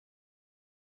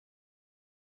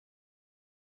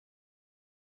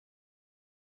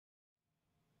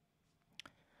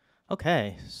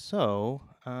Okay, so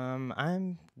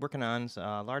I'm working on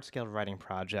a large-scale writing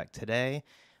project today.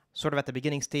 Sort of at the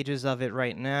beginning stages of it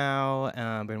right now.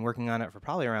 Been working on it for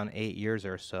probably around 8 years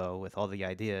or so with all the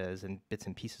ideas and bits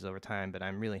and pieces over time, but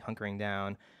I'm really hunkering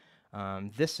down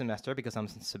this semester because I'm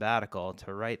on sabbatical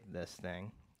to write this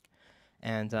thing.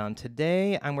 And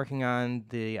today I'm working on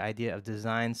the idea of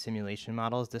design simulation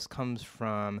models. This comes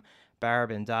from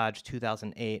Barab and Dodge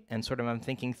 2008, and sort of I'm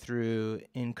thinking through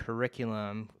in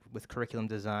curriculum with curriculum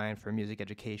design for music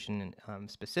education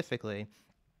specifically.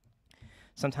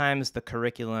 Sometimes the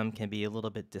curriculum can be a little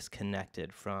bit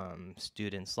disconnected from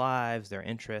students' lives, their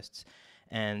interests,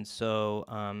 and so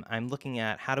I'm looking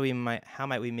at how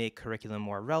might we make curriculum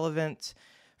more relevant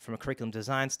from a curriculum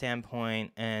design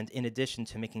standpoint, and in addition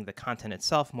to making the content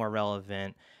itself more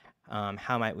relevant,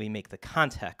 how might we make the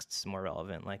contexts more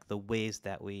relevant, like the ways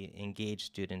that we engage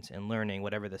students in learning,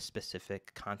 whatever the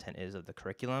specific content is of the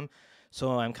curriculum.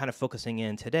 So I'm kind of focusing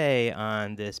in today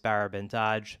on this Barab and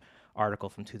Dodge article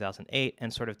from 2008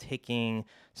 and sort of taking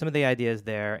some of the ideas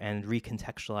there and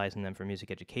recontextualizing them for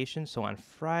music education. So on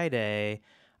Friday,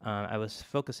 I was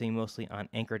focusing mostly on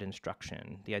anchored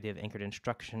instruction, the idea of anchored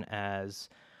instruction as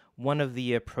one of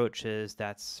the approaches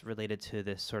that's related to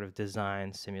this sort of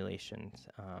design simulation.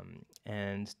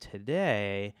 And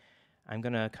today, I'm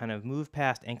going to kind of move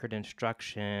past anchored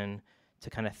instruction to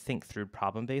kind of think through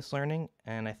problem-based learning.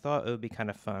 And I thought it would be kind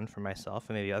of fun for myself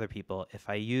and maybe other people if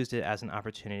I used it as an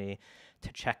opportunity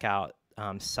to check out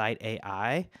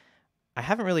Scite.ai. I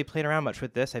haven't really played around much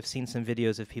with this. I've seen some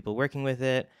videos of people working with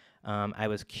it. I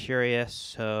was curious,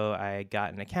 so I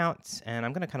got an account, and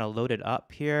I'm going to kind of load it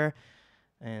up here.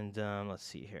 And let's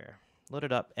see here. Load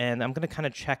it up, and I'm going to kind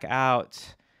of check out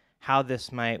how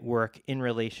this might work in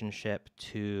relationship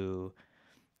to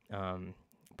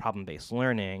problem-based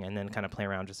learning, and then kind of play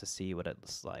around just to see what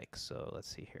it's like. So let's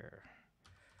see here.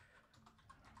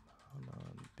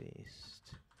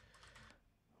 Problem-based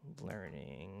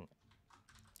learning.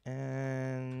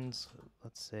 And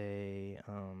let's say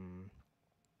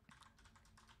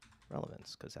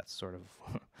relevance, because that's sort of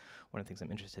one of the things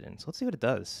I'm interested in. So let's see what it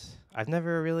does. I've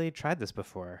never really tried this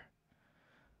before.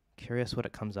 Curious what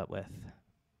it comes up with.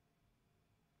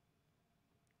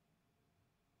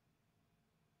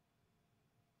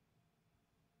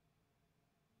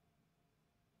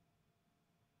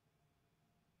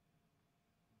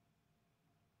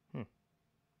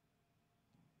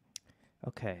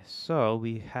 Okay, so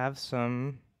we have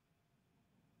some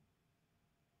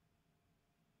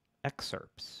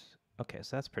excerpts. Okay,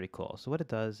 so that's pretty cool. So what it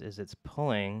does is it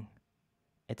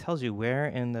tells you where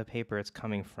in the paper it's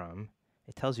coming from.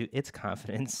 It tells you its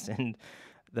confidence and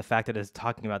the fact that it's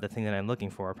talking about the thing that I'm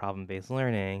looking for, problem-based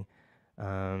learning.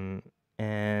 And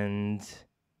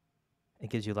it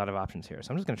gives you a lot of options here.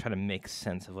 So I'm just going to try to make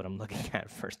sense of what I'm looking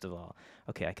at first of all.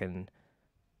 Okay, I can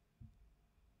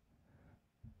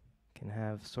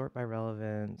have sort by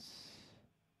relevance,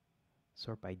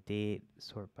 sort by date,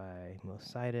 sort by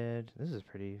most cited. This is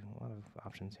a lot of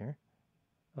options here.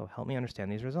 Oh, help me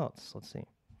understand these results. Let's see.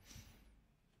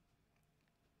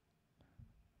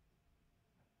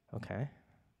 Okay.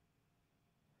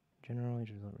 General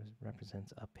result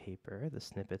represents a paper. The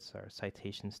snippets are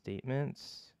citation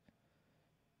statements.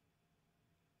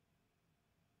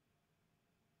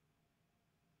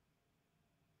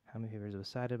 How many papers it was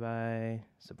cited by,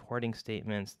 supporting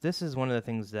statements. This is one of the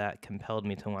things that compelled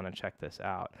me to want to check this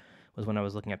out, was when I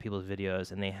was looking at people's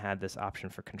videos and they had this option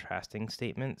for contrasting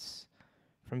statements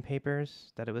from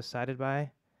papers that it was cited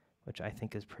by, which I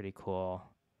think is pretty cool.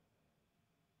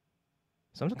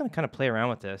 So I'm just going to kind of play around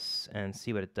with this and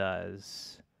see what it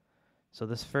does. So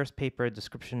this first paper,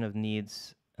 description of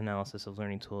needs analysis of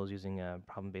learning tools using a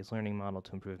problem-based learning model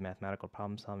to improve mathematical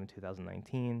problem solving,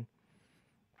 2019.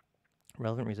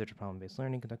 Relevant research of problem-based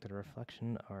learning conducted a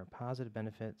reflection of positive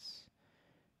benefits,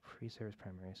 pre-service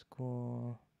primary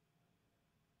school.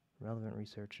 Relevant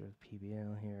research of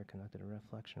PBL here conducted a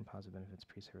reflection of positive benefits,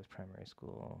 pre-service primary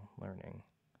school learning.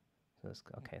 So this,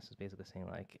 okay, so it's basically saying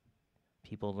like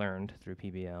people learned through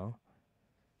PBL.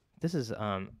 This is,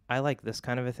 I like this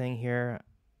kind of a thing here,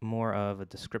 more of a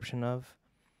description of.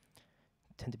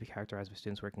 Tend to be characterized by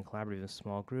students working collaboratively in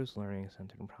small groups, learning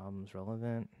centered in problems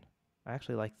relevant. I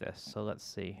actually like this, so let's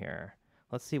see here.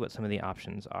 Let's see what some of the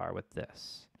options are with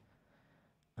this.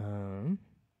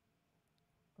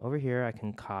 Over here I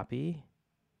can copy,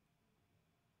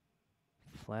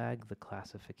 flag the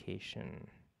classification.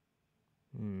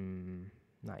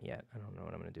 Not yet. I don't know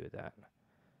what I'm going to do with that.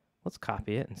 Let's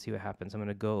copy it and see what happens. I'm going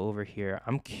to go over here.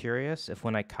 I'm curious if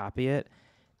when I copy it,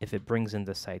 if it brings in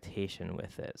the citation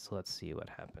with it. So let's see what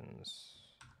happens.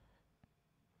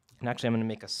 And actually, I'm going to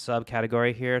make a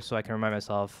subcategory here so I can remind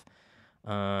myself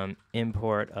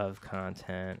import of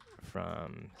content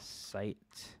from Scite.ai.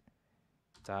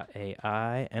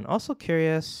 And also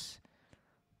curious,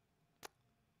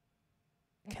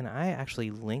 can I actually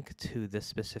link to this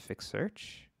specific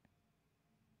search?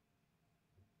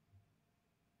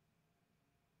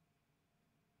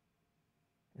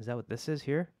 Is that what this is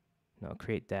here? No,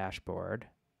 create dashboard.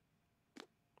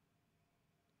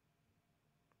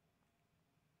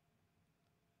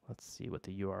 Let's see what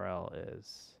the URL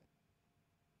is.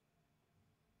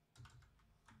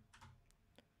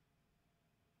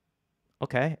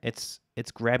 Okay, it's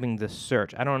grabbing the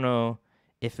search. I don't know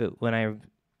if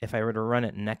if I were to run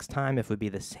it next time, if it would be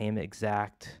the same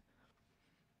exact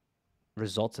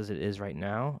results as it is right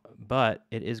now, but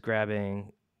it is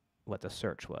grabbing what the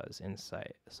search was in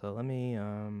Scite. So let me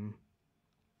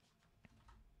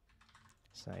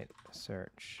Scite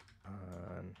search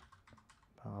on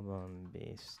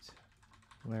problem-based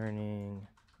learning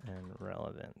and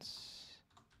relevance.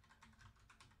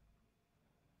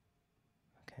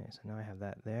 Okay, so now I have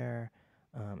that there.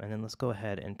 And then let's go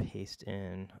ahead and paste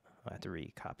in. I have to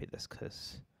recopy this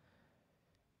because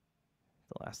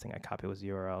the last thing I copied was the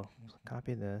URL. So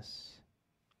copy this.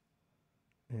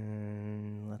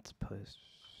 And let's post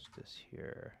this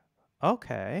here.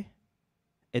 Okay.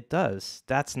 It does.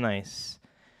 That's nice.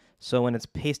 So when it's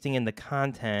pasting in the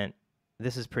content,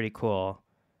 this is pretty cool.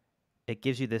 It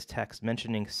gives you this text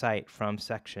mentioning Scite from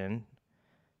section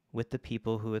with the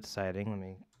people who it's citing. Let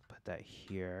me put that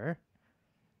here.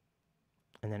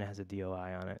 And then it has a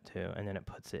DOI on it too. And then it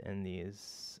puts it in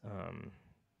these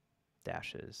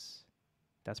dashes.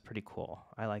 That's pretty cool.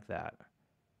 I like that.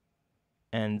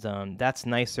 And that's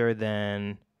nicer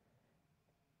than...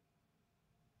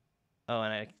 Oh,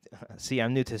 and I see,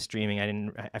 I'm new to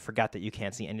streaming. I forgot that you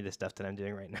can't see any of the stuff that I'm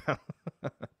doing right now.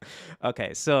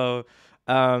 Okay, so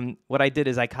what I did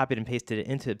is I copied and pasted it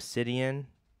into Obsidian,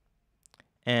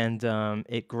 and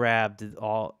it grabbed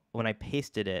all, when I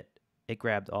pasted it, it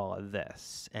grabbed all of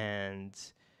this. And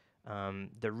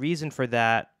the reason for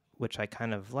that, which I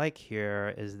kind of like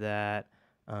here, is that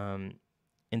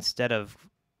instead of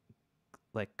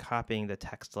like copying the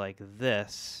text like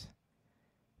this,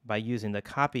 by using the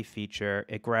copy feature,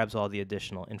 it grabs all the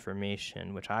additional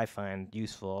information, which I find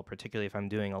useful, particularly if I'm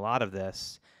doing a lot of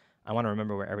this. I want to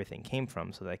remember where everything came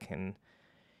from so that I can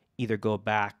either go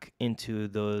back into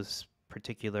those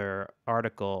particular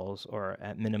articles or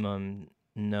at minimum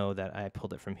know that I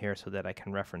pulled it from here so that I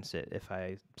can reference it if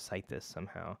I cite this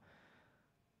somehow.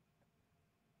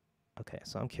 Okay,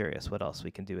 so I'm curious what else we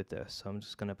can do with this. So I'm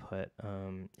just going to put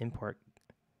import.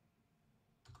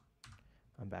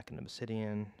 I'm back in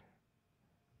Obsidian.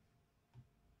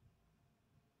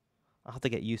 I'll have to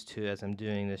get used to, as I'm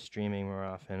doing this streaming more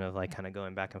often, of like kind of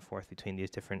going back and forth between these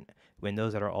different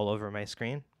windows that are all over my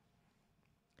screen.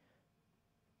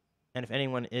 And if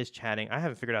anyone is chatting, I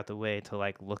haven't figured out the way to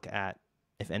like look at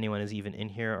if anyone is even in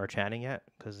here or chatting yet,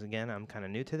 because again, I'm kind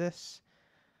of new to this.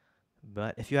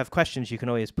 But if you have questions, you can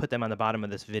always put them on the bottom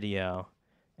of this video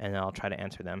and I'll try to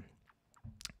answer them.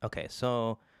 Okay,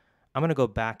 so I'm going to go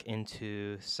back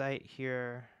into Scite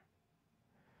here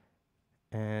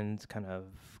and kind of,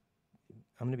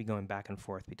 I'm going to be going back and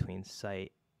forth between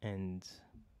Scite and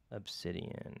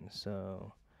Obsidian.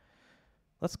 So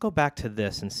let's go back to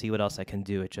this and see what else I can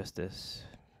do with just this.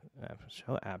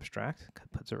 Show abstract,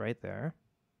 puts it right there.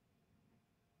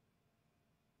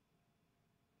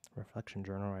 Reflection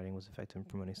journal writing was effective in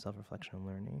promoting self-reflection and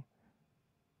learning.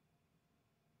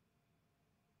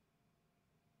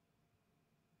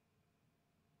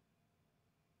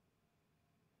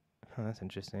 Oh, that's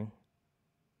interesting.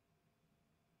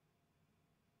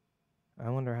 I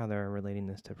wonder how they're relating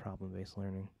this to problem-based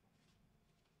learning.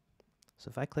 So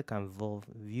if I click on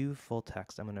view full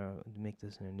text, I'm going to make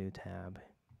this in a new tab.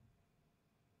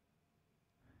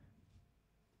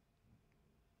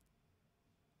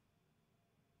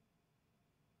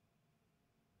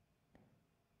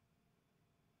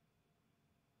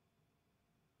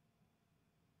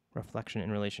 Reflection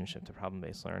in relationship to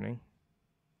problem-based learning.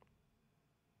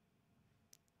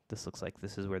 This looks like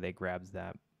this is where they grabbed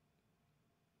that,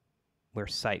 where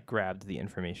Scite grabbed the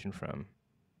information from.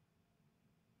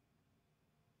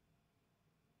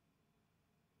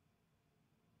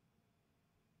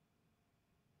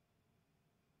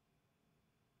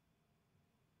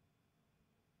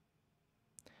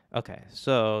 Okay,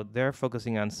 so they're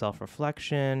focusing on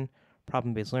self-reflection.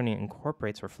 Problem-based learning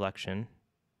incorporates reflection.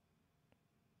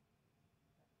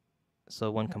 So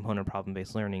one component of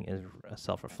problem-based learning is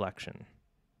self-reflection.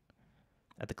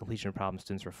 At the completion of problems,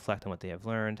 students reflect on what they have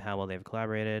learned, how well they have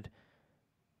collaborated.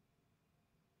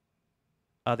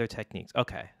 Other techniques.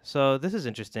 Okay, so this is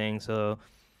interesting. So,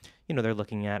 they're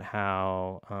looking at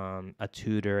how a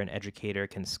tutor, an educator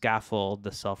can scaffold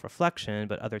the self-reflection,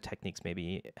 but other techniques may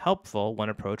be helpful. One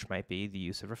approach might be the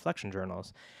use of reflection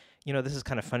journals. This is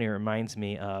kind of funny. It reminds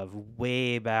me of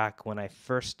way back when I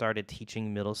first started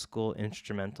teaching middle school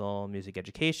instrumental music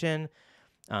education.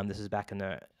 This is back in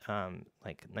the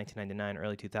like 1999,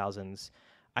 early 2000s.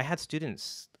 I had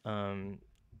students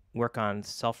work on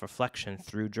self-reflection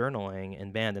through journaling in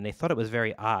band, and they thought it was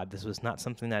very odd. This was not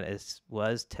something that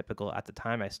was typical at the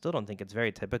time. I still don't think it's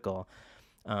very typical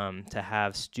to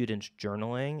have students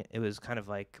journaling. It was kind of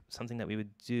like something that we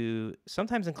would do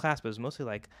sometimes in class, but it was mostly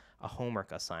like a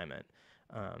homework assignment,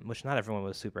 which not everyone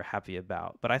was super happy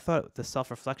about. But I thought the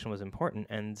self-reflection was important,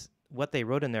 and what they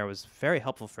wrote in there was very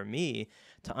helpful for me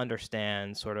to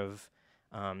understand sort of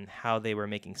how they were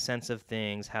making sense of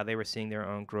things, how they were seeing their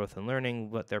own growth and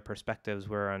learning, what their perspectives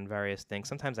were on various things.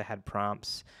 Sometimes I had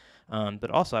prompts,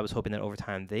 but also I was hoping that over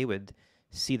time they would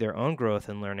see their own growth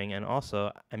and learning. And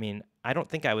also, I mean, I don't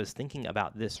think I was thinking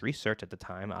about this research at the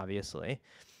time, obviously,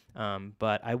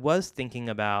 but I was thinking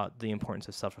about the importance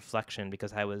of self-reflection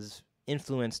because I was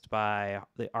influenced by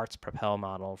the Arts Propel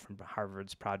model from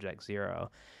Harvard's Project Zero.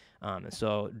 And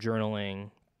so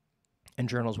journaling and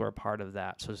journals were a part of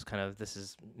that. So this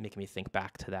is making me think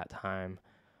back to that time.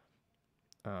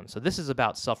 So this is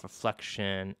about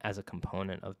self-reflection as a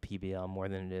component of PBL more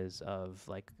than it is of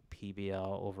like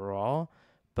PBL overall.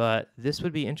 But this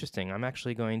would be interesting. I'm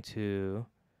actually going to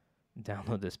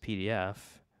download this PDF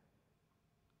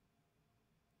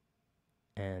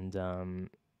and kind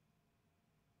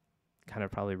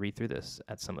of probably read through this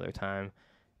at some other time.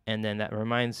 And then that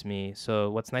reminds me, so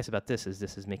what's nice about this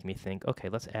is making me think, okay,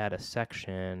 let's add a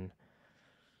section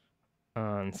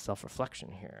on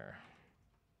self-reflection here.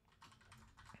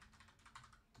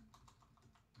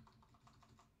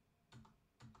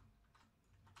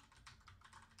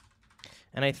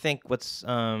 And I think what's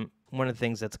one of the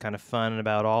things that's kind of fun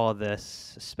about all of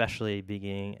this, especially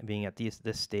being at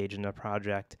this stage in the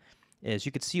project, is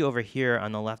you could see over here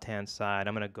on the left-hand side,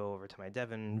 I'm going to go over to my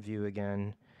Devon view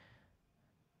again.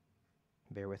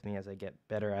 Bear with me as I get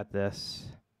better at this.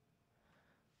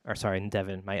 Or sorry,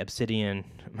 Devon, my Obsidian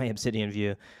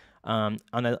view. All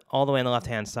the way on the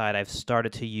left-hand side, I've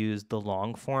started to use the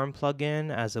long form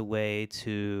plugin as a way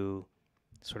to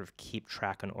sort of keep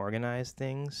track and organize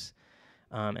things.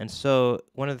 And so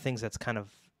one of the things that's kind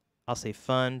of, I'll say,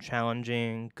 fun,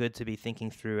 challenging, good to be thinking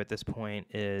through at this point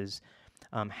is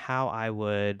how I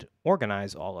would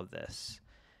organize all of this.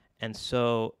 And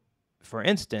so, for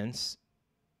instance,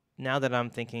 now that I'm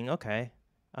thinking, okay,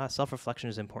 self-reflection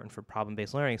is important for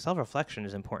problem-based learning. Self-reflection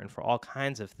is important for all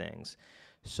kinds of things.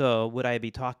 So would I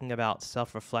be talking about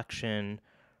self-reflection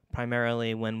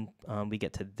primarily when we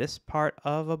get to this part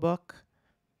of a book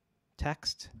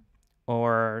text?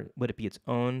 Or would it be its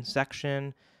own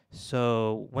section?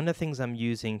 So one of the things I'm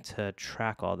using to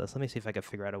track all this, let me see if I can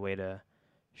figure out a way to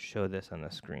show this on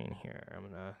the screen here. I'm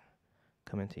going to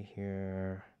come into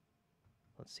here.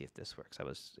 Let's see if this works. I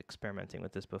was experimenting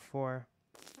with this before.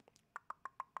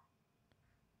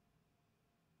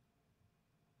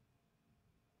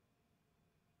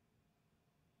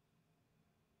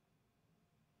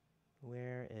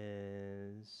 Where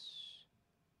is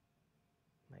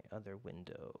my other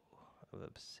window of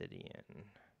Obsidian?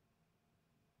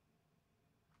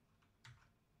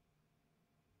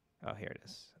 Oh, here it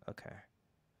is. Okay.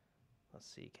 Let's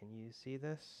see. Can you see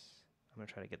this? I'm going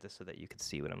to try to get this so that you can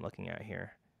see what I'm looking at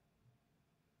here.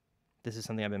 This is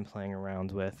something I've been playing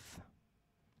around with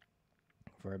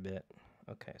for a bit.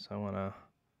 Okay, so I want to...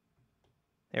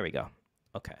 There we go.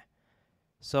 Okay.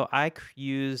 So I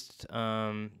used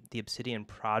the Obsidian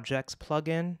Projects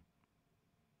plugin.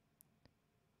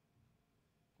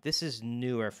 This is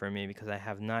newer for me because I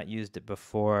have not used it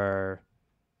before,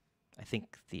 I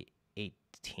think the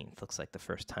 18th looks like the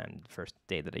first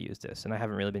day that I used this, and I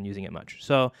haven't really been using it much.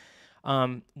 So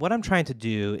what I'm trying to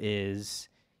do is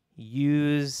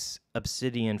use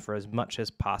Obsidian for as much as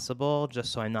possible,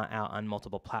 just so I'm not out on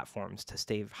multiple platforms, to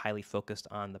stay highly focused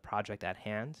on the project at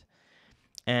hand.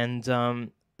 And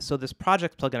so this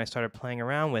project plugin I started playing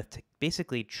around with to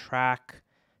basically track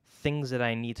things that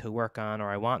I need to work on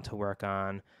or I want to work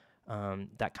on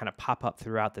that kind of pop up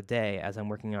throughout the day as I'm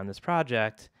working on this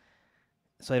project,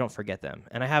 so I don't forget them.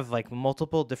 And I have like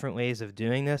multiple different ways of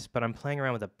doing this, but I'm playing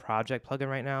around with a project plugin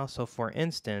right now. So for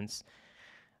instance,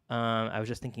 I was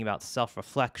just thinking about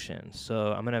self-reflection.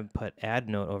 So I'm going to put add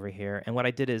note over here. And what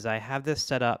I did is I have this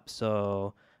set up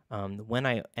so when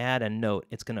I add a note,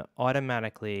 it's going to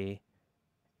automatically,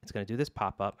 it's going to do this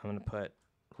pop-up. I'm going to put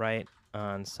right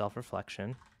on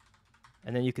self-reflection.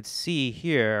 And then you could see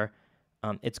here,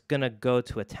 it's going to go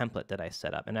to a template that I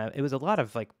set up. And it was a lot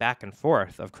of like back and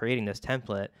forth of creating this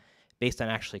template based on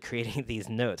actually creating these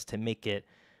notes to make it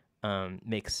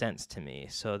make sense to me.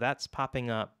 So that's popping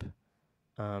up.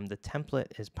 The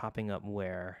template is popping up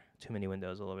where? Too many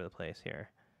windows all over the place here.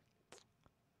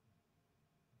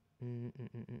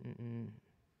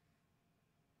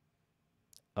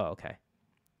 Oh, okay.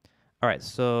 All right,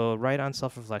 so right on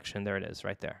self-reflection, there it is,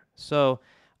 right there. So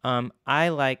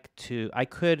I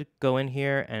could go in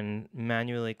here and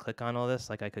manually click on all this.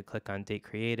 Like I could click on date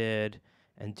created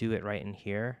and do it right in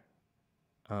here.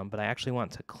 But I actually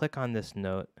want to click on this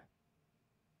note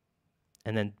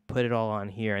and then put it all on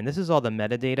here. And this is all the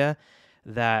metadata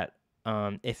that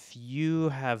if you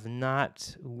have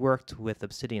not worked with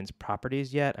Obsidian's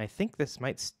properties yet, I think this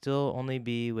might still only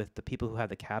be with the people who have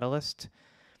the Catalyst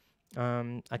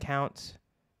account,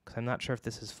 because I'm not sure if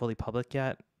this is fully public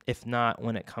yet. If not,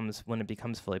 when it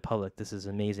becomes fully public, this is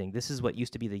amazing. This is what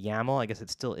used to be the YAML. I guess it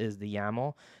still is the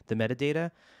YAML, the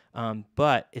metadata,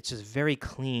 but it's just very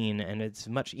clean and it's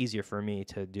much easier for me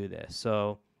to do this.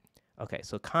 So, okay,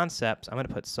 so concepts, I'm going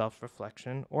to put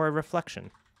self-reflection or reflection.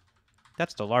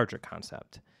 That's the larger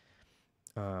concept.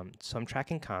 So I'm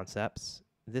tracking concepts.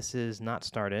 This is not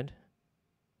started.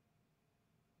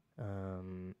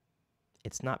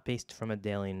 It's not based from a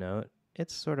daily note.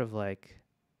 It's sort of like,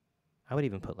 I would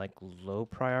even put like low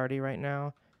priority right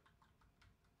now.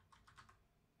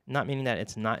 Not meaning that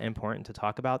it's not important to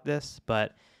talk about this,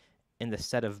 but in the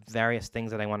set of various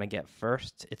things that I want to get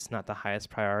first, it's not the highest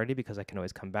priority because I can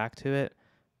always come back to it.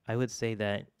 I would say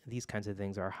that these kinds of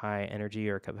things are high energy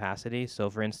or capacity. So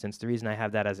for instance, the reason I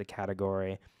have that as a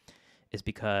category is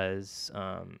because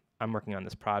I'm working on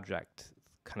this project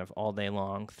kind of all day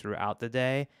long throughout the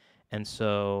day. And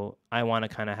so I want to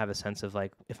kind of have a sense of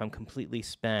like, if I'm completely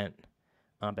spent,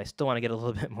 but I still want to get a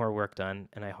little bit more work done,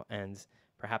 and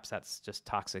perhaps that's just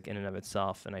toxic in and of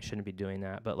itself, and I shouldn't be doing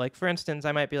that. But like, for instance,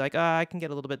 I might be like, I can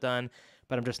get a little bit done,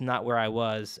 but I'm just not where I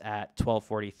was at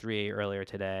 12:43 earlier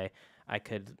today. I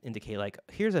could indicate like,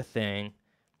 here's a thing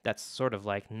that's sort of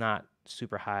like not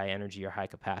super high energy or high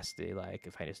capacity, like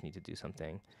if I just need to do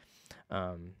something.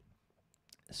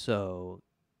 So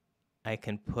I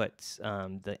can put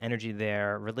the energy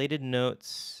there. Related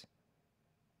notes,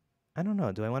 I don't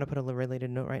know. Do I want to put a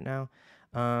related note right now?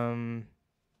 I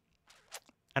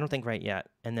don't think right yet.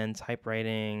 And then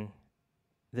typewriting,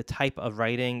 the type of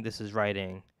writing, this is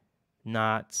writing,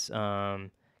 not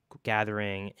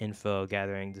gathering info,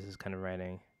 gathering, this is kind of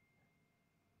writing.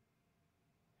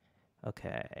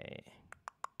 Okay.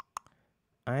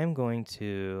 I'm going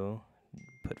to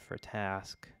put for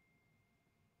task.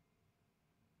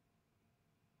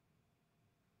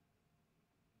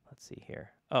 Let's see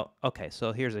here. Oh, okay.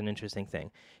 So here's an interesting thing.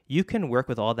 You can work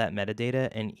with all that metadata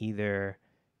in either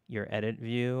your edit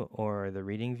view or the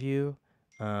reading view.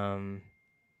 I'm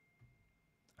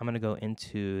going to go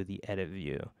into the edit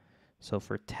view. So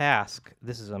for task,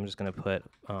 I'm just going to put,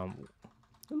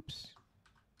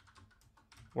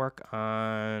 work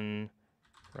on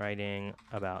writing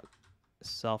about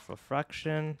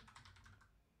self-reflection.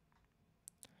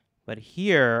 But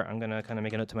here, I'm going to kind of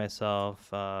make a note to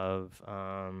myself of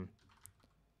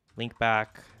link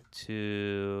back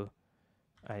to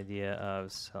idea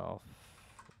of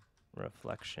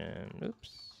self-reflection,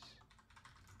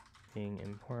 being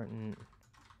important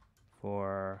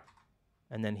for,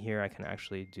 and then here I can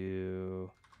actually do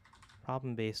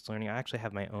problem-based learning. I actually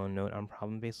have my own note on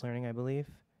problem-based learning, I believe.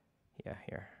 Yeah,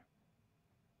 here.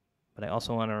 But I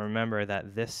also want to remember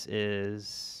that this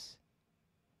is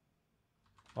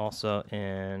also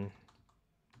in,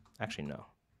 actually no.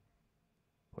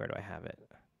 Where do I have it?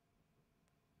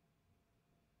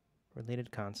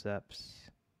 Related concepts.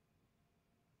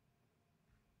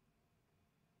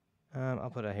 I'll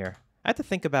put it here. I have to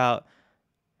think about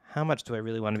how much do I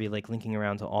really want to be like linking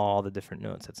around to all the different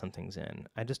notes that something's in.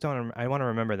 I just don't, I want to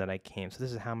remember that I came. So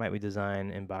this is how might we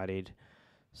design embodied.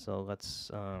 So let's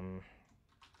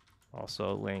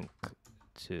also link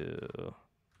to,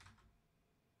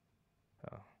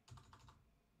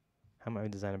 how might we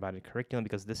design embodied curriculum,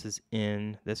 because this is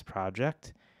in this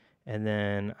project. And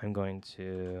then I'm going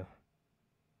to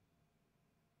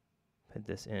put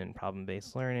this in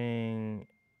problem-based learning.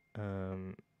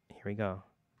 Here we go.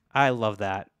 I love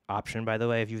that option, by the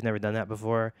way, if you've never done that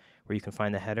before, where you can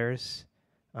find the headers.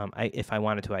 If I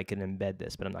wanted to, I could embed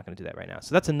this, but I'm not going to do that right now.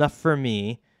 So that's enough for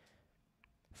me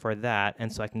for that.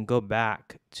 And so I can go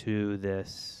back to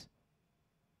this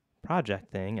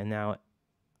project thing. And now,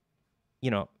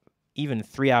 even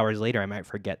 3 hours later, I might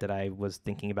forget that I was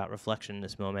thinking about reflection in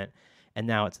this moment. And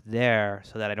now it's there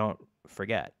so that I don't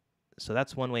forget. So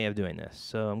that's one way of doing this.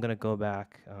 So I'm going to go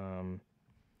back.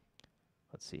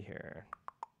 Let's see here.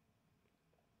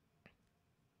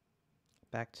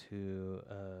 Back to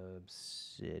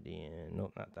Obsidian.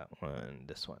 Nope, not that one.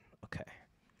 This one. Okay.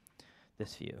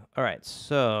 This view. All right.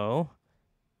 So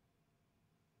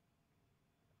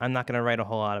I'm not going to write a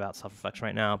whole lot about self-reflection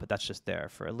right now, but that's just there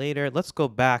for later. Let's go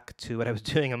back to what I was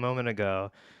doing a moment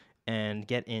ago and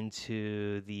get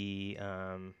into the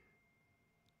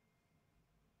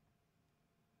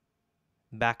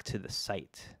back to the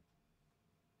site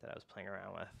that I was playing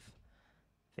around with.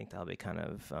 I think that'll be kind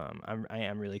of I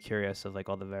am really curious of like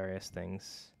all the various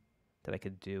things that I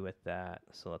could do with that.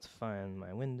 So let's find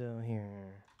my window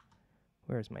here.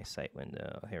 Where's my site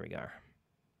window? Here we go.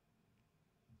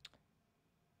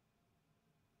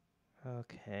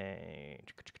 Okay.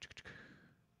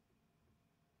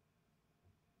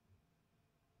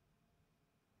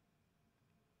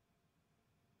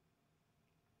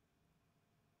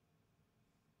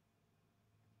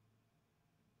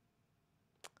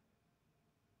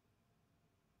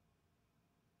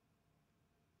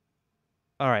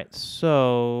 All right,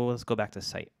 so let's go back to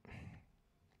site.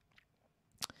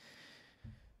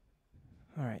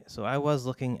 All right, so I was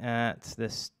looking at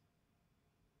this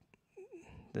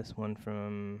one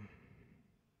from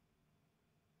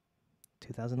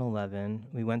 2011.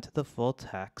 We went to the full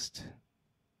text.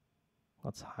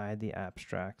 Let's hide the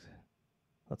abstract.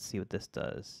 Let's see what this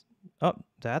does. Oh,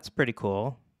 that's pretty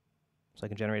cool. So I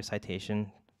can generate a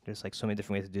citation. There's like so many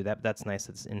different ways to do that, but that's nice.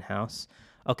 It's in-house.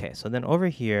 Okay, so then over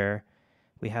here,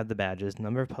 we have the badges,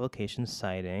 number of publications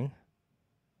citing,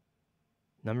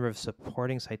 number of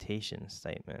supporting citation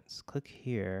statements. Click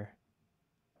here,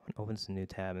 and opens a new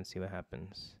tab and see what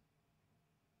happens.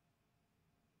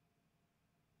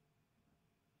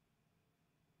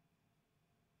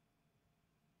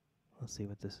 Let's see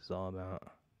what this is all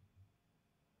about.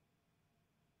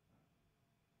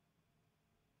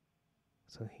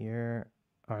 So here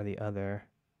are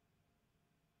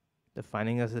the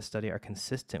findings of this study are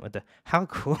consistent with the, how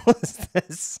cool is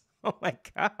this? Oh my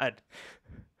God.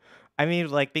 I mean,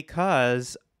 like,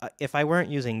 because if I weren't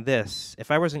using this,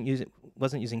 if I wasn't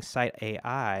using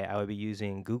Scite.ai, I would be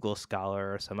using Google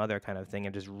Scholar or some other kind of thing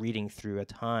and just reading through a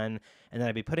ton. And then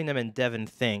I'd be putting them in Dev and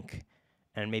Think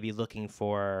and maybe looking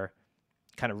for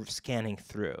kind of scanning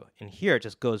through. And here it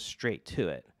just goes straight to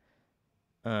it.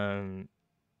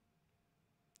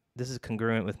 This is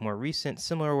congruent with more recent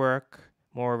similar work.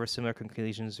 Moreover, similar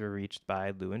conclusions were reached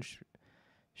by Liu and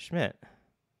Schmidt.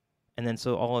 And then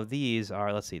so all of these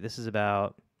are, let's see, this is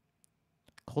about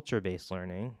culture-based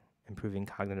learning, improving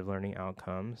cognitive learning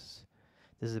outcomes.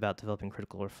 This is about developing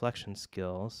critical reflection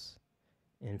skills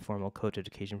in formal coach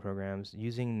education programs,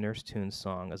 using Nurse Tune's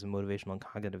song as a motivational and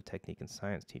cognitive technique in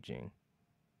science teaching.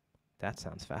 That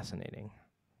sounds fascinating.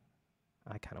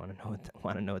 I kind of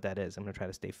want to know what that is. I'm going to try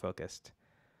to stay focused.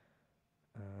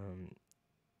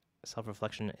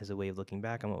 Self-reflection is a way of looking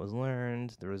back on what was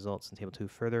learned. The results in Table 2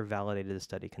 further validated the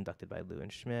study conducted by Liu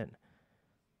and Schmidt.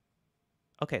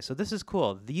 Okay, so this is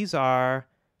cool. These are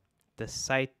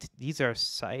citations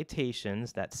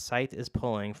that Scite is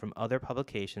pulling from other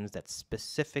publications that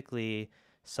specifically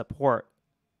support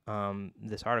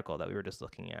this article that we were just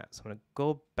looking at. So I'm going to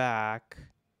go back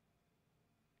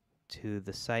to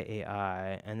the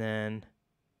Scite.ai, and then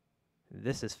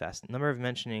this is fast. Number of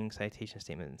mentioning citation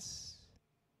statements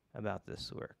about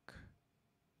this work.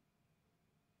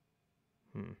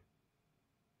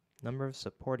 Number of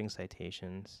supporting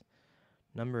citations.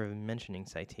 Number of mentioning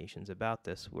citations about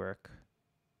this work.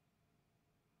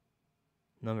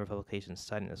 Number of publications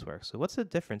citing this work. So what's the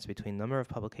difference between number of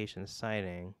publications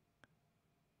citing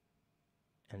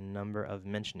and number of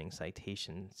mentioning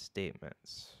citation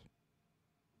statements?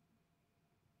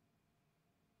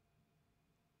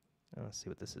 Let's see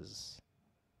what this is.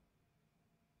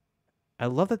 I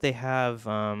love that they have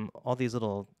all these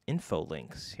little info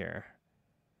links here.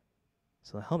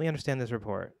 So help me understand this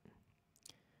report.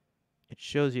 It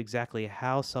shows you exactly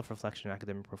how self-reflection and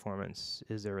academic performance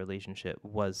is their relationship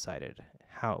was cited,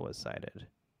 how it was cited.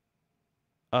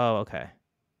 Oh, okay.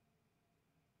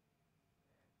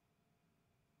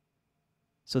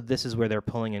 So this is where they're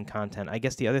pulling in content. I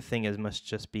guess the other thing is must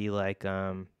just be like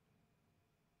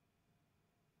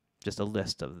just a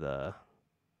list of the.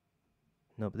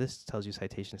 No, but this tells you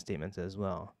citation statements as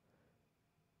well.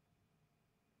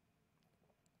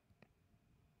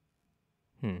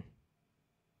 This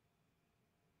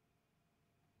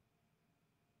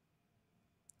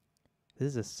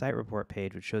is a site report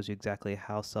page which shows you exactly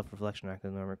how self-reflection and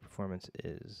academic performance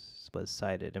was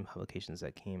cited in publications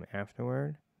that came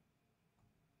afterward.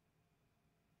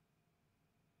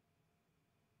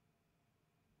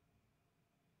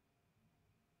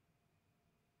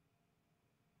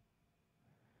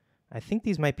 I think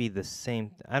these might be the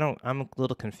same. I'm a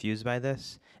little confused by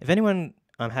this. If anyone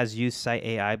has used Scite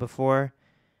AI before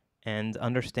and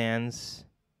understands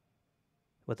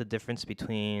what the difference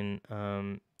between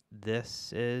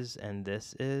this is and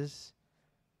this is,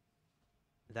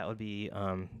 that would be,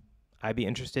 I'd be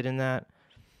interested in that.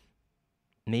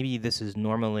 Maybe this is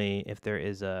normally if there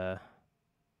is a,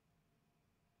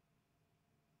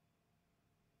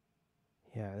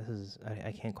 yeah, this is,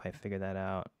 I can't quite figure that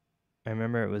out. I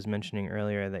remember it was mentioning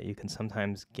earlier that you can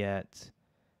sometimes get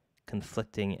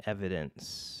conflicting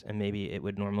evidence, and maybe it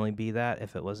would normally be that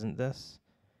if it wasn't this.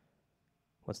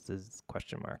 What's this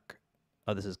question mark?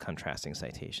 Oh, this is contrasting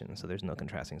citations, so there's no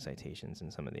contrasting citations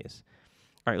in some of these.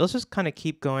 All right, let's just kind of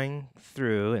keep going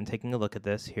through and taking a look at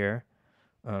this here.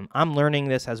 I'm learning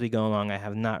this as we go along. I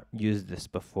have not used this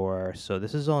before, so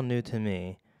this is all new to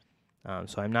me.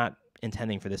 So I'm not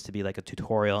intending for this to be like a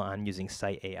tutorial on using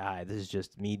Scite AI. This is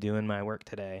just me doing my work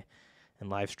today and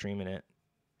live streaming it,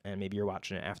 and maybe you're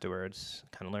watching it afterwards,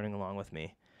 kind of learning along with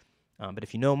me. But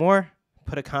if you know more,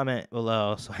 put a comment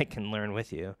below so I can learn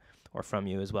with you or from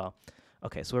you as well.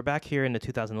 Okay, so we're back here into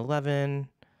 2011.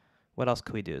 What else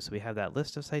could we do? So we have that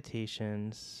list of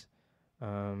citations.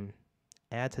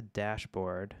 Add to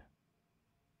dashboard.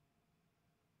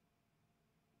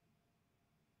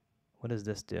 What does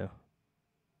this do?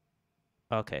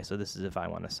 Okay, so this is if I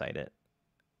want to cite it.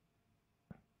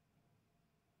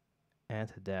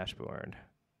 Add to dashboard.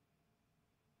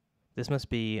 This must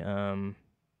be to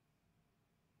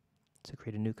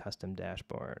create a new custom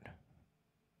dashboard.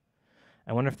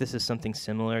 I wonder if this is something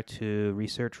similar to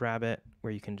Research Rabbit,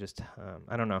 where you can just,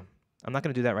 I don't know. I'm not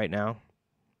going to do that right now.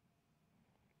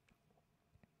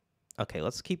 Okay,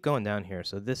 let's keep going down here.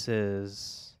 So this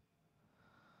is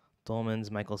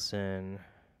Dolmans, Michelson,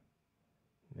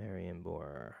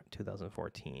 Marienboer,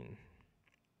 2014.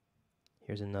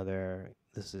 Here's another.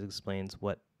 This explains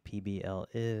what PBL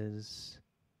is.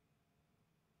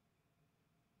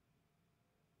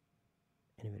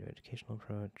 Innovative educational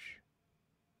approach.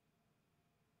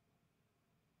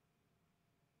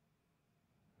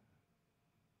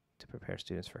 To prepare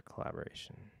students for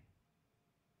collaboration.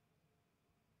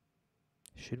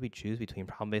 Should we choose between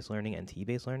problem-based learning and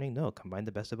T-based learning? No, combine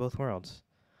the best of both worlds.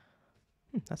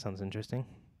 That sounds interesting.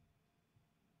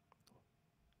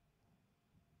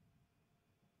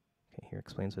 Okay, here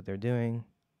explains what they're doing.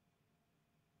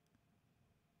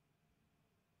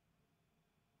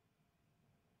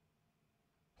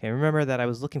 Okay, remember that I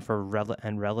was looking for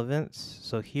relevance.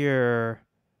 So here,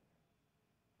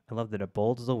 I love that it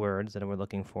bolds the words that we're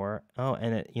looking for. Oh,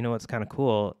 and it, you know what's kind of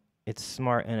cool? It's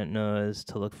smart and it knows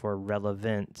to look for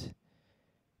relevant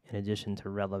in addition to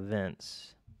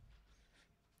relevance.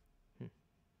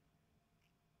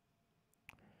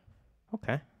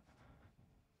 Okay.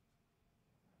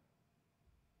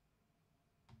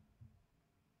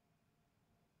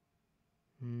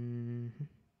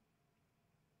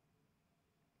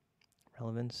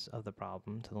 Relevance of the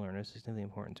problem to the learner is significantly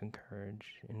important to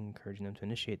encouraging them to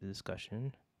initiate the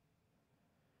discussion.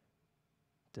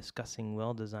 Discussing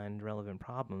well-designed relevant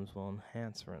problems will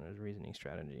enhance learners' reasoning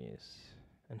strategies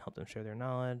and help them share their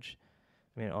knowledge.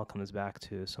 I mean, it all comes back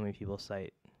to so many people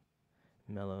cite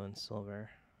Mello and Silver.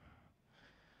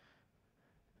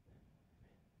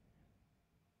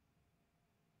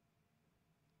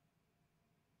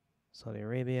 Saudi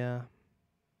Arabia.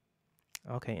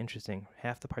 Okay, interesting.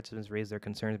 Half the participants raised their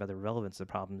concerns about the relevance of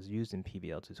problems used in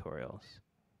PBL tutorials.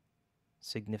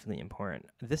 Significantly important.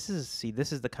 This is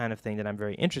the kind of thing that I'm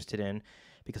very interested in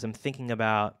because I'm thinking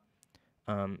about,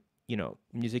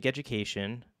 music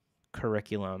education,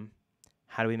 curriculum.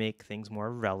 How do we make things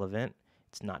more relevant?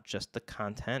 It's not just the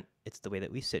content, it's the way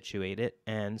that we situate it.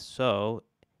 And so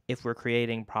if we're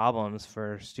creating problems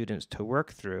for students to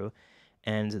work through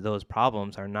and those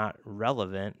problems are not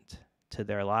relevant to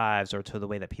their lives or to the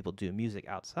way that people do music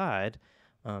outside,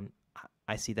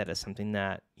 I see that as something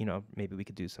that, maybe we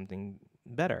could do something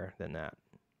better than that.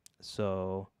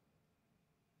 So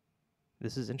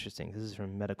this is interesting. This is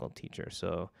from medical teacher.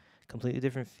 So completely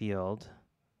different field.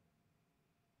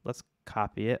 Let's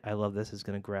copy it. I love this. It's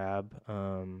going to grab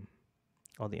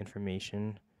all the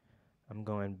information. I'm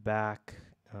going back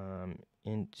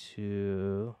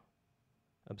into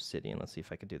Obsidian. Let's see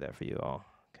if I can do that for you all.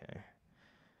 Okay.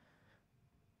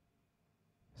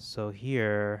 So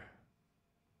here,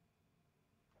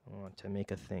 I want to make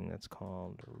a thing that's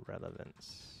called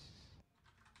relevance.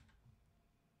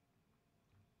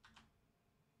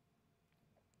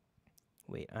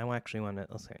 Wait, I actually want to,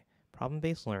 let's say,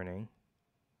 problem-based learning,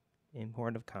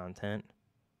 import of content.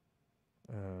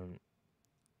 I'm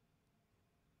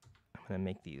going to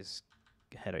make these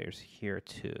headers here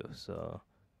too. So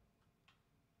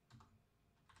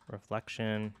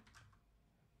reflection.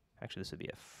 Actually, this would be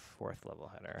a 4th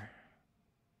level header.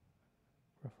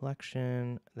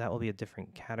 Reflection, that will be a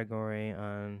different category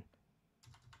on.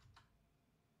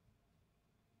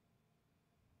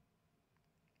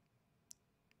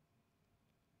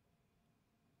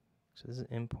 So this is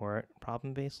import,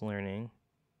 problem-based learning.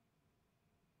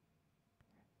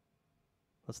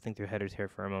 Let's think through headers here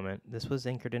for a moment. This was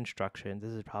anchored instruction.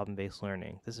 This is problem-based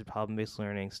learning. This is problem-based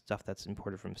learning stuff that's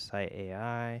imported from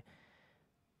Scite.ai.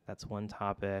 That's one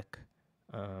topic.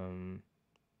 And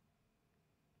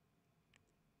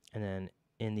then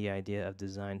in the idea of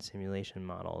design simulation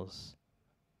models,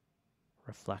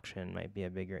 reflection might be a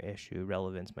bigger issue.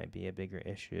 Relevance might be a bigger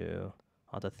issue.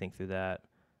 I'll have to think through that.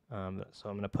 So I'm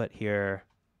going to put here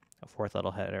a 4th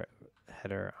level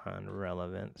header on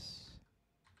relevance.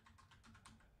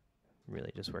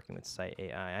 Really just working with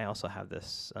Scite.ai. I also have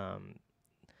this, I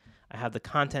have the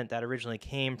content that originally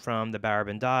came from the Barab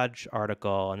and Dodge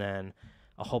article, and then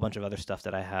a whole bunch of other stuff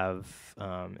that I have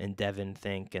in Devon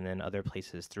Think and then other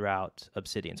places throughout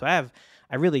Obsidian. So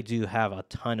I really do have a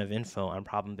ton of info on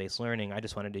problem-based learning. I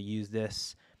just wanted to use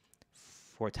this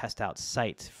for test out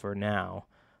Scite for now,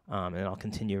 and I'll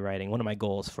continue writing. One of my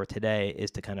goals for today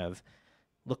is to kind of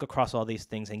look across all these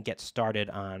things and get started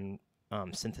on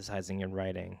synthesizing and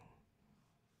writing.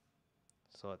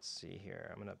 So let's see here.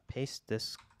 I'm going to paste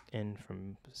this in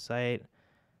from Scite.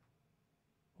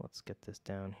 Let's get this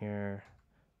down here.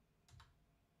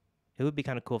 It would be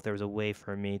kind of cool if there was a way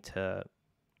for me to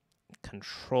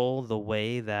control the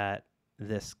way that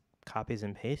this copies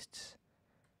and pastes.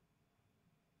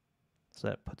 So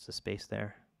that puts the space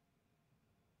there.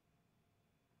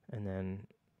 And then,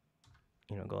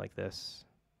 you know, go like this.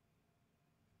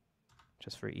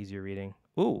 Just for easier reading.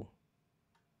 Ooh!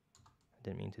 I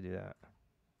didn't mean to do that.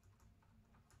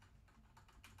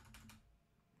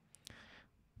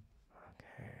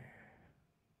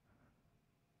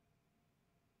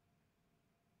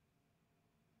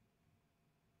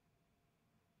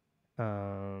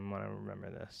 Want to remember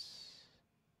this.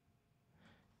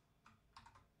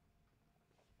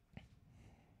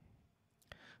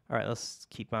 All right, let's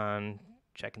keep on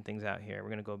checking things out here. We're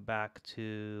going to go back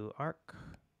to Arc.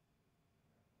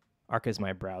 Arc is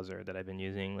my browser that I've been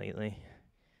using lately.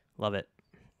 Love it.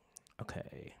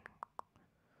 Okay.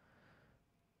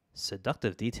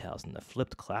 Seductive details in the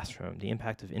flipped classroom. The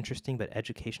impact of interesting but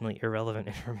educationally irrelevant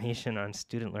information on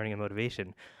student learning and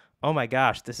motivation. Oh my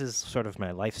gosh, this is sort of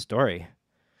my life story.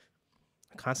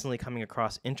 Constantly coming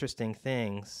across interesting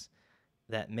things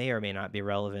that may or may not be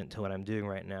relevant to what I'm doing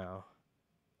right now.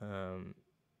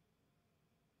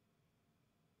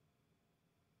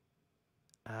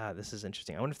 This is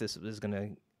interesting. I wonder if this is going to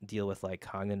deal with like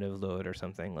cognitive load or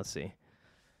something. Let's see.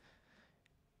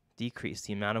 Decrease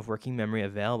the amount of working memory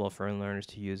available for learners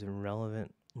to use in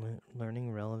relevant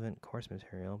course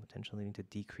material, potentially leading to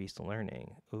decreased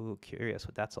learning. Ooh, curious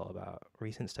what that's all about.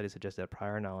 Recent studies suggest that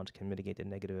prior knowledge can mitigate the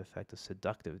negative effect of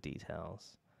seductive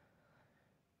details.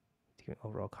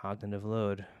 Overall cognitive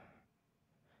load.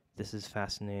 This is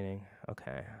fascinating.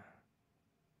 Okay.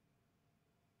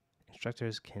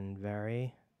 Instructors can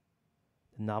vary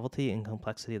the novelty and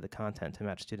complexity of the content to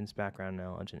match students' background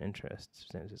knowledge and interests.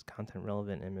 There's content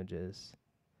relevant images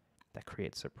that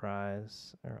create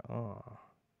surprise or awe.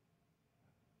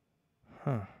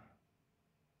 Huh.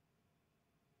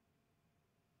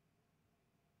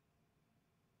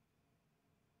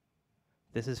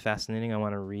 This is fascinating. I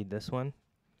want to read this one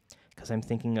because I'm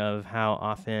thinking of how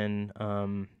often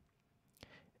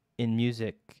in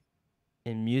music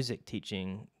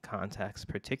teaching context,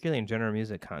 particularly in general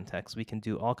music context, we can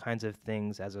do all kinds of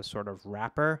things as a sort of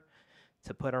wrapper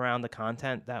to put around the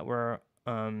content that we're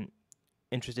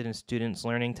interested in students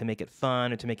learning, to make it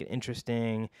fun or to make it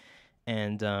interesting.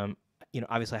 And you know,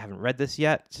 obviously I haven't read this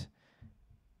yet,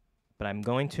 but I'm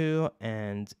going to,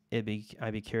 and I'd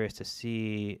be curious to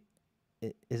see,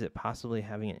 is it possibly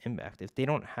having an impact? If they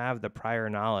don't have the prior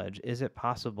knowledge, is it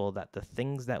possible that the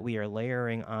things that we are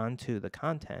layering onto the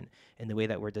content in the way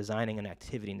that we're designing an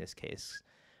activity in this case,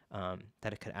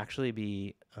 that it could actually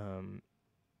be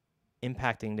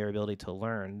impacting their ability to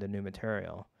learn the new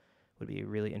material? Would be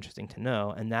really interesting to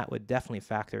know. And that would definitely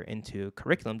factor into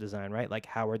curriculum design, right? Like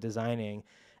how we're designing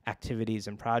activities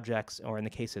and projects, or in the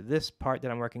case of this part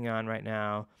that I'm working on right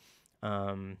now,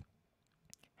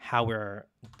 how we're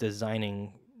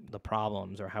designing the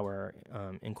problems, or how we're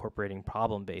incorporating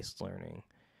problem-based learning.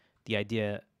 The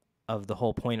idea of the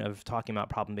whole point of talking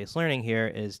about problem-based learning here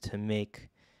is to make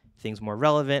things more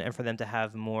relevant and for them to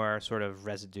have more sort of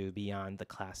residue beyond the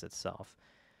class itself.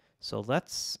 So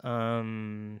let's,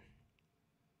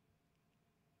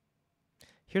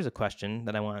 here's a question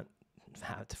that I want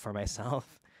for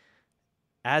myself.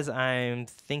 As I'm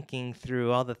thinking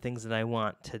through all the things that I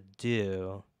want to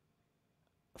do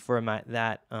for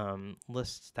that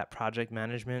list, that project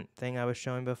management thing I was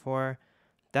showing before,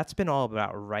 that's been all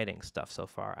about writing stuff so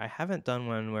far. I haven't done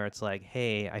one where it's like,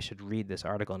 hey, I should read this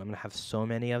article, and I'm going to have so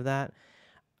many of that.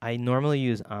 I normally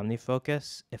use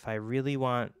OmniFocus if I really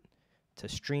want to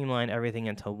streamline everything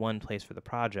into one place for the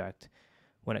project.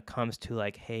 When it comes to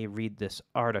like, hey, read this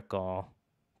article,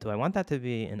 do I want that to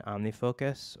be in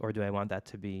OmniFocus or do I want that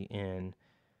to be in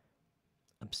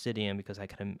Obsidian? Because I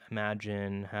can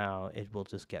imagine how it will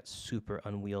just get super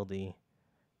unwieldy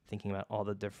thinking about all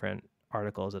the different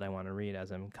articles that I want to read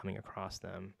as I'm coming across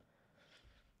them.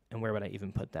 And where would I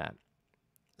even put that?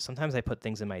 Sometimes I put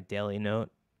things in my daily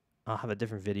note. I'll have a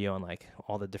different video on like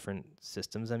all the different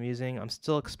systems I'm using. I'm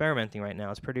still experimenting right now.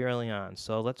 It's pretty early on.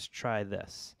 So let's try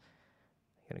this.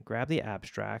 I'm going to grab the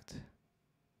abstract.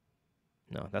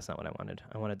 No, that's not what I wanted.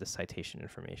 I wanted the citation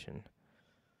information.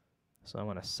 So I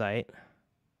want to cite.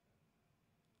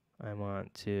 I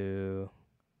want to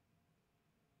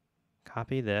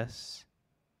copy this.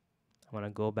 I want to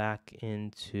go back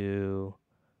into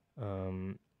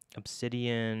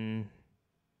Obsidian.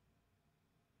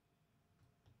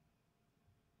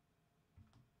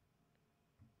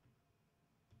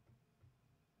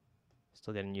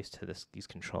 Still getting used to these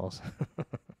controls.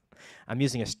 I'm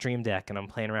using a Stream Deck and I'm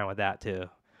playing around with that too.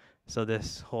 So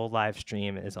this whole live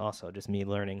stream is also just me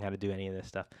learning how to do any of this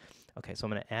stuff. Okay, so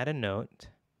I'm going to add a note.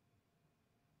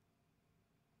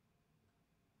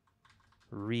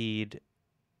 Read,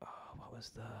 what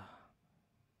was the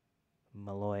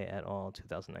Malloy et al.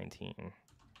 2019.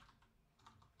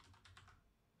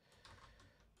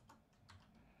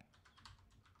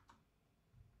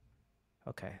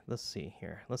 Okay, let's see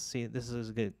here. Let's see. This is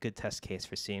a good test case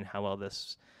for seeing how well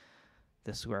this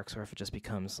works, or if it just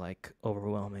becomes like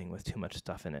overwhelming with too much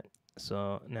stuff in it.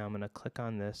 So now I'm gonna click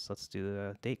on this. Let's do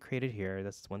the date created here.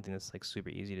 That's one thing that's like super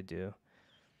easy to do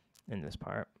in this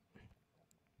part.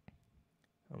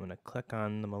 I'm gonna click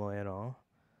on the Malloy et al.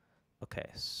 Okay,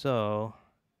 so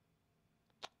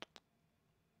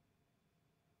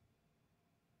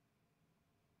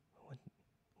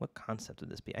what concept would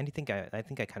this be? I think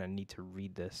I kind of need to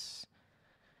read this.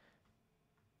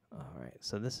 All right,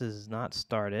 so this is not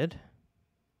started.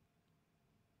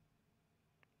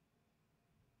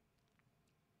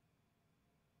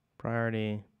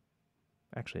 Priority.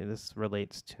 Actually, this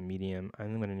relates to medium.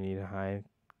 I'm going to need a high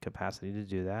capacity to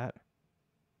do that.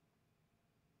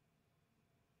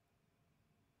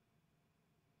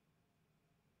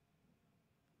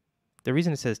 The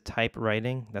reason it says type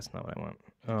writing, that's not what I want,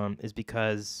 is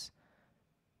because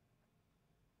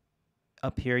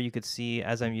up here you could see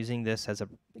as I'm using this as a,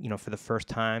 for the first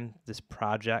time, this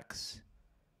projects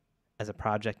as a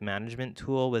project management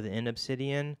tool within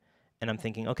Obsidian. And I'm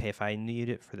thinking, okay, if I need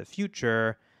it for the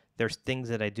future, there's things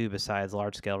that I do besides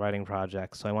large scale writing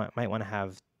projects. So I might want to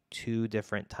have two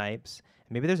different types.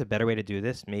 Maybe there's a better way to do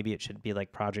this. Maybe it should be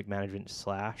like project management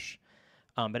slash.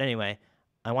 But anyway,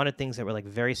 I wanted things that were like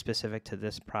very specific to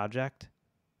this project.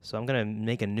 So I'm going to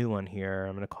make a new one here.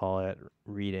 I'm going to call it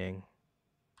reading.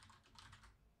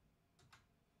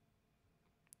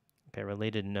 Okay,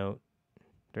 related note.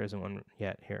 There isn't one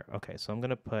yet here. Okay, so I'm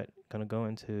going to go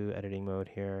into editing mode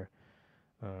here.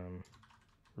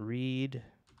 Read.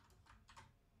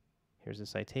 Here's the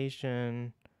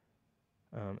citation.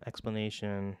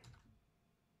 Explanation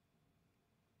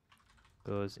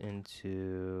goes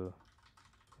into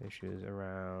issues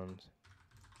around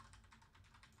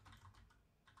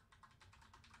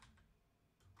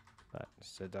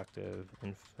seductive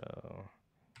info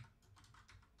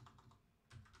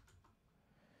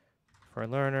for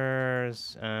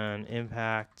learners and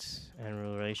impact and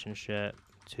relationship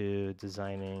to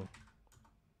designing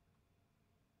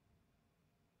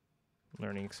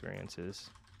learning experiences.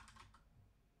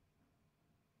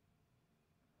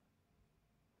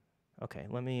 Okay,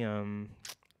 let me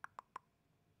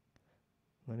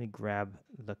grab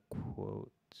the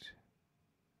quote.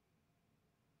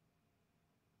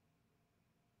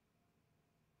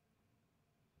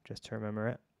 Just to remember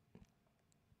it.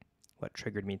 What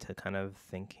triggered me to kind of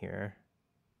think here.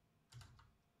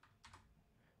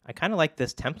 I kind of like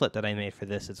this template that I made for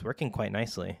this. It's working quite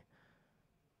nicely.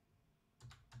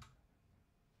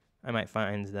 I might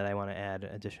find that I want to add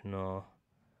additional.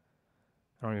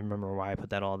 I don't even remember why I put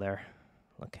that all there.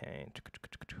 Okay.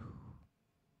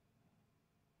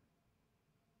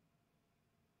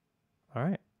 All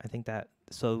right. I think that,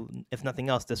 so if nothing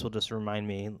else, this will just remind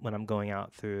me when I'm going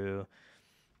out through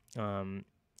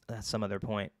at some other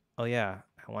point. Oh yeah,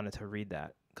 I wanted to read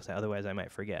that because otherwise I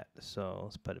might forget. So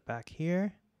let's put it back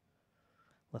here.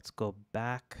 let's go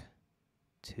back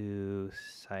to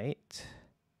Scite.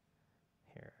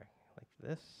 Here, like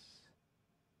this.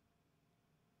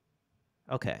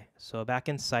 Okay, so back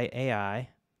in Scite.ai.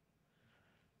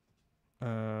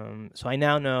 So I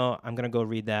now know I'm going to go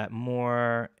read that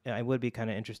more. I would be kind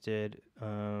of interested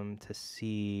to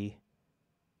see.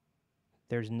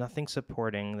 There's nothing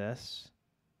supporting this,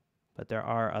 but there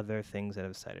are other things that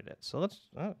have cited it. So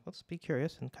let's be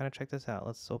curious and kind of check this out.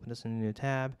 Let's open this in a new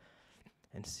tab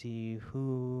and see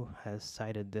who has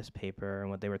cited this paper and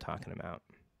what they were talking about.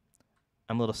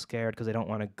 I'm a little scared because I don't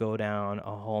want to go down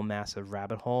a whole massive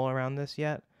rabbit hole around this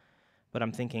yet, but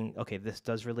I'm thinking, okay, this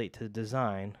does relate to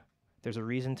design. There's a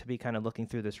reason to be kind of looking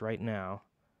through this right now.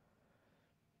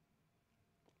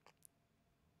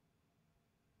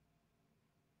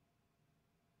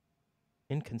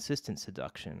 Inconsistent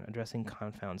seduction, addressing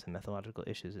confounds and methodological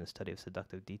issues in a study of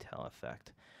seductive detail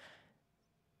effect.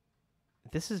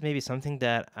 This is maybe something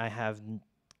that I have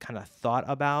kind of thought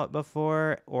about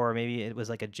before, or maybe it was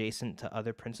like adjacent to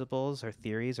other principles or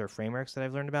theories or frameworks that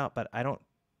I've learned about, but I don't,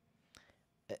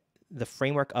 the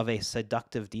framework of a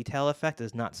seductive detail effect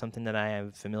is not something that I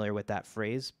am familiar with that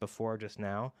phrase before just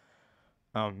now.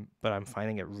 But I'm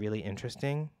finding it really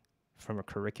interesting from a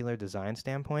curricular design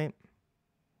standpoint.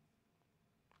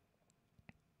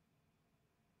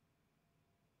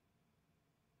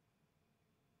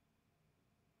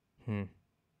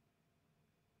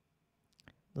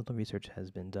 Little research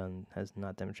has been done, has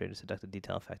not demonstrated seductive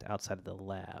detail effect outside of the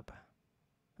lab.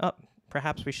 Oh,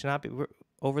 perhaps we should not be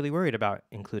overly worried about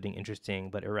including interesting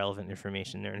but irrelevant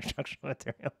information in their instructional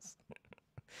materials.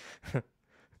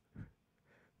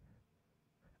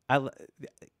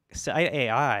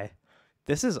 Scite.ai,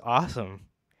 this is awesome.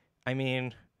 I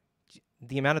mean,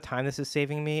 the amount of time this is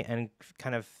saving me and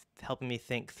kind of helping me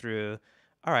think through,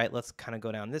 all right, let's kind of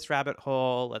go down this rabbit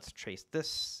hole. Let's trace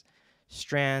this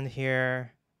strand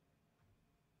here.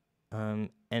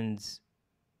 And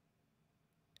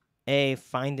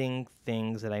finding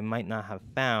things that I might not have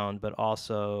found, but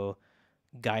also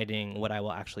guiding what I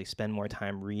will actually spend more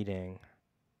time reading.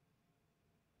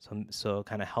 So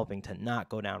kind of helping to not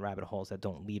go down rabbit holes that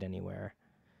don't lead anywhere.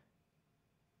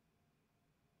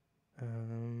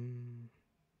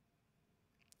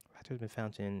 Factors have been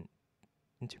found in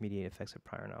intermediate effects of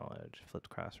prior knowledge, flipped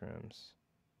classrooms,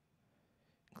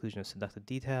 inclusion of seductive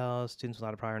details, students with a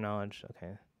lot of prior knowledge.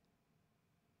 Okay.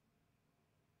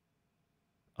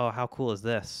 Oh, how cool is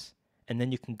this? And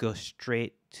then you can go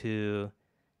straight to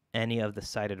any of the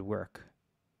cited work.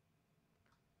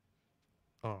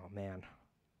 Oh, man.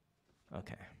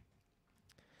 Okay.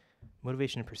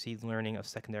 Motivation to proceed learning of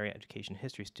secondary education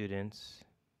history students.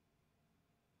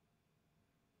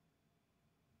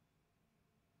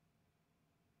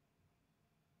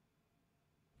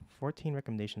 "14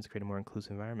 recommendations to create a more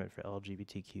inclusive environment for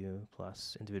LGBTQ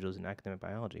plus individuals in academic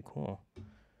biology." Cool.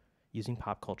 Using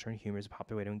pop culture and humor is a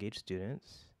popular way to engage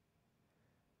students.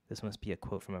 This must be a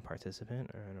quote from a participant,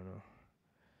 or I don't know.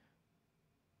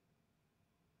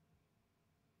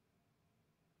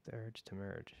 The urge to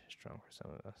merge, strong for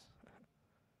some of us.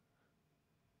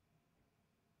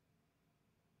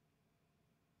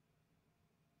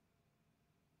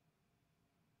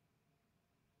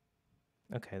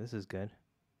 Okay, this is good.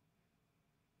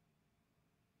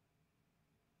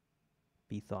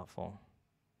 Be thoughtful.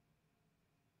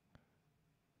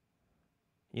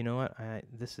 You know what?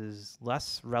 This is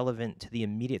less relevant to the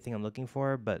immediate thing I'm looking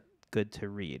for, but good to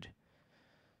read.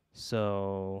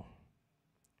 So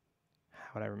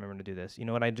how would I remember to do this? You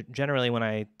know what? I generally, when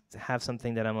I have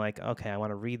something that I'm like, okay, I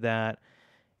want to read that,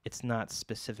 it's not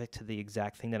specific to the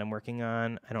exact thing that I'm working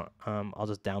on. I don't. I'll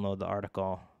just download the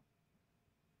article.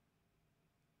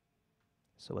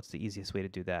 So what's the easiest way to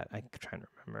do that? I'm trying to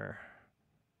remember.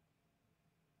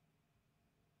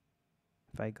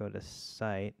 If I go to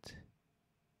Scite,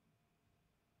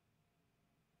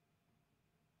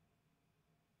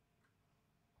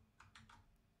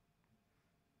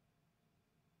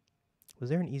 was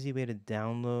there an easy way to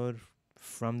download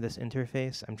from this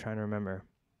interface? I'm trying to remember.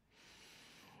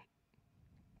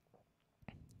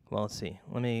 Well, let's see.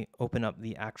 Let me open up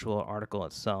the actual article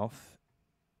itself.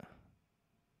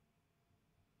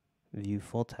 View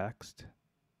full text.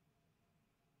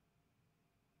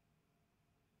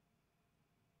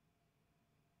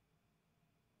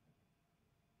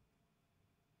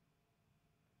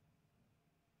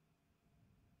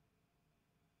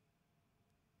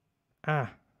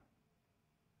 Ah.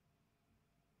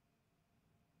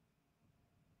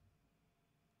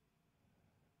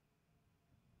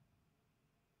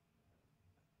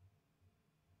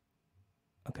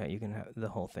 Okay, you can have the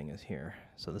whole thing is here.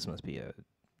 So this must be a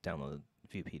download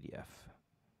view PDF.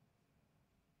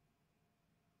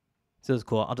 So it's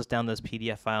cool. I'll just download this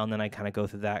PDF file and then I kind of go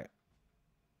through that,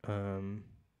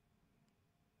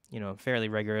 fairly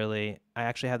regularly. I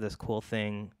actually have this cool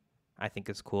thing. I think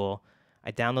it's cool.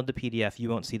 I download the PDF. You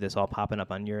won't see this all popping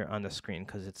up on the screen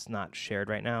because it's not shared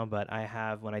right now. But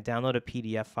when I download a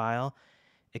PDF file,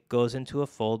 it goes into a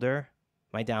folder,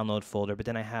 my download folder. But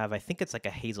then I think it's like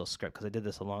a Hazel script because I did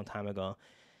this a long time ago.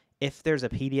 If there's a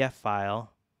PDF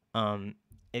file,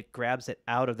 it grabs it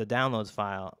out of the downloads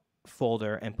file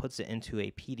folder and puts it into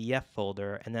a PDF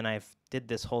folder. And then I've did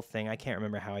this whole thing. I can't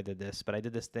remember how I did this, but I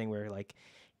did this thing where like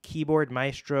Keyboard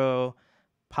Maestro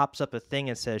pops up a thing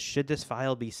and says, should this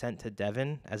file be sent to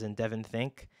Devin, as in Devin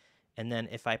Think? And then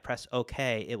if I press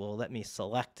OK, it will let me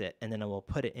select it, and then it will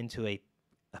put it into a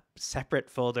separate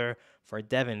folder for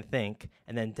Devin Think,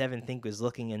 and then Devin Think is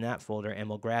looking in that folder and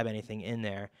will grab anything in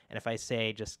there. And if I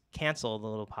say just cancel the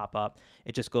little pop-up,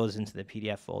 it just goes into the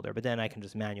PDF folder. But then I can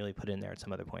just manually put it in there at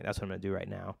some other point. That's what I'm going to do right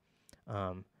now.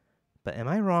 But am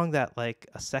I wrong that like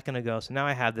a second ago, so now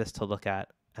I have this to look at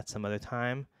some other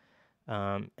time,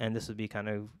 and this would be kind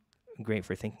of great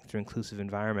for thinking through inclusive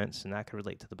environments, and that could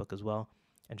relate to the book as well,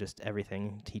 and just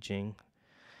everything, teaching.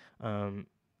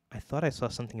 I thought I saw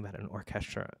something about an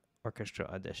orchestra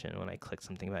audition when I clicked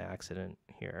something by accident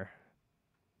here.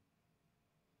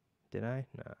 Did I?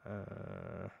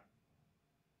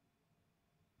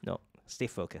 No. Stay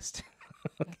focused.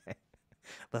 Okay.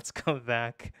 Let's go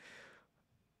back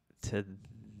to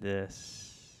this.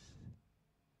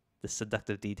 The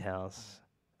seductive details.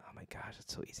 Oh my gosh,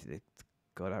 it's so easy to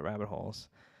go down rabbit holes.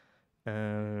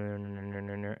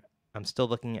 I'm still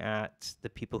looking at the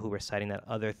people who were citing that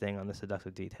other thing on the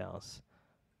seductive details.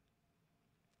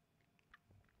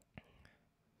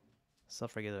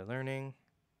 Self-regular learning.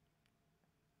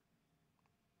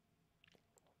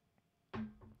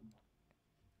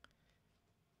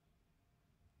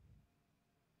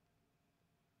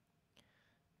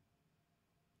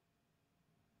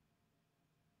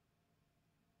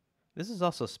 This is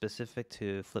also specific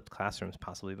to flipped classrooms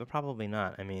possibly, but probably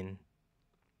not. I mean,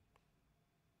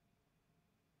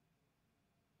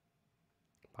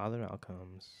 positive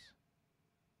outcomes.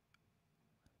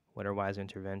 What are wise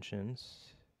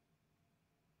interventions?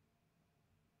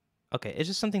 Okay, it's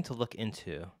just something to look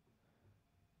into.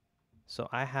 So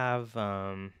I have, if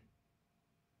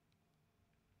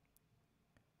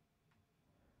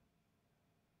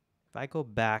I go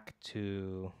back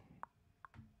to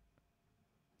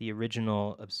the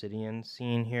original Obsidian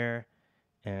scene here,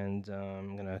 and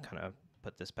I'm going to kind of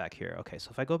put this back here. Okay, so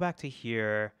if I go back to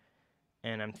here,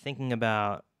 and I'm thinking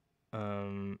about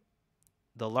the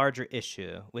larger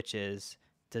issue, which is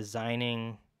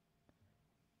designing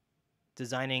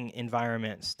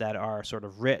environments that are sort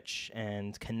of rich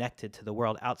and connected to the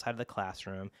world outside of the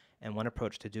classroom. And one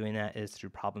approach to doing that is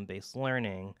through problem-based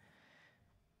learning.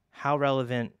 How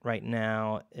relevant right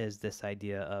now is this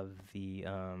idea of the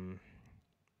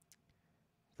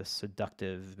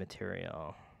seductive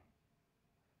material?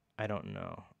 I don't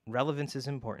know. Relevance is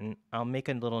important. I'll make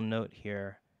a little note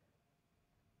here.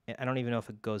 I don't even know if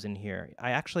it goes in here.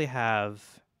 I actually have,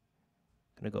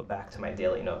 I'm going to go back to my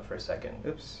daily note for a second.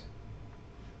 Oops.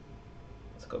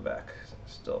 Let's go back.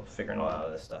 Still figuring a lot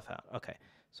of this stuff out. Okay,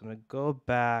 so I'm going to go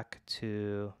back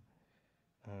to,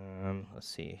 let's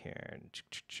see here.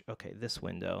 Okay, this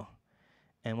window.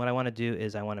 And what I want to do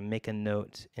is I want to make a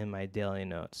note in my daily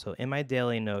note. So in my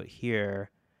daily note here,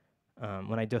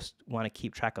 when I just want to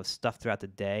keep track of stuff throughout the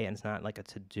day and it's not like a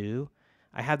to-do,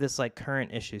 I have this like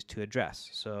current issues to address.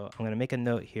 So I'm going to make a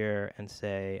note here and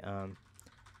say,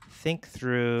 think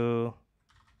through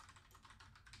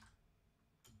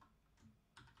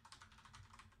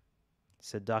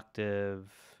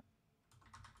seductive,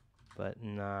 but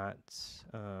not,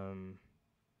 how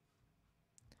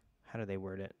do they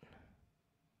word it?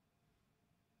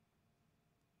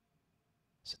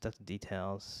 Seductive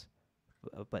details,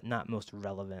 but not most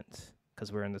relevant,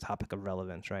 because we're in the topic of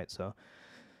relevance, right? So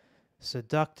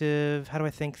seductive, how do I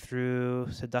think through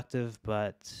seductive,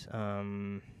 but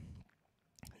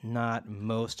not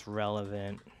most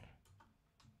relevant,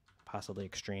 possibly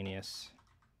extraneous.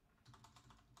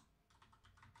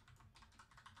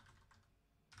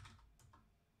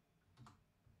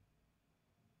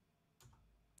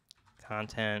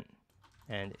 Content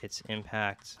and its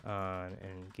impact on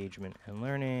engagement and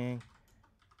learning.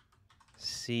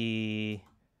 C,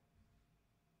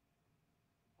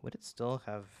 would it still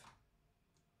have,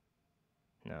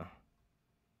 no.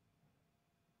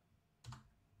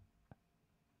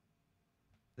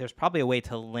 There's probably a way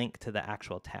to link to the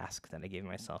actual task that I gave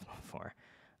myself before.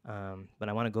 But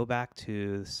I want to go back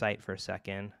to the site for a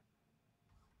second.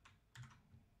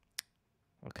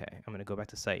 Okay, I'm gonna go back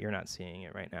to site. You're not seeing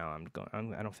it right now.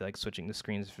 I don't feel like switching the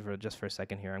screens for just for a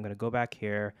second here. I'm gonna go back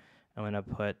here. I'm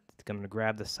gonna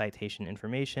grab the citation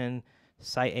information.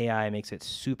 Scite.ai makes it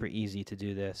super easy to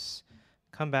do this.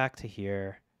 Come back to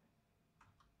here.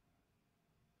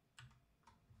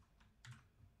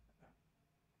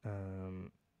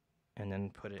 And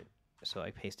then put it, so I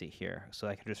paste it here. So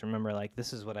I can just remember, like,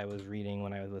 this is what I was reading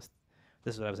when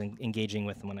this is what I was engaging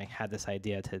with when I had this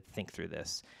idea to think through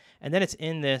this. And then it's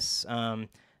in this,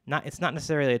 it's not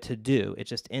necessarily a to-do,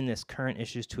 it's just in this current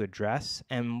issues to address.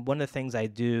 And one of the things I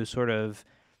do sort of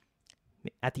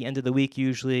at the end of the week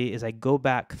usually is I go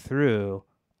back through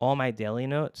all my daily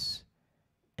notes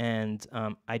and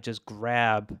I just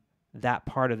grab that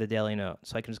part of the daily note.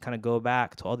 So I can just kind of go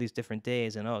back to all these different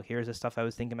days and, oh, here's the stuff I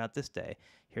was thinking about this day.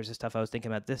 Here's the stuff I was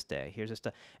thinking about this day. Here's the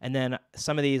stuff. And then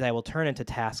some of these I will turn into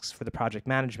tasks for the project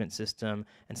management system.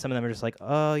 And some of them are just like,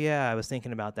 oh, yeah, I was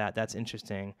thinking about that. That's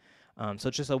interesting. So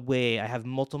it's just a way. I have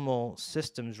multiple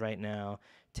systems right now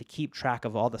to keep track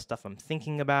of all the stuff I'm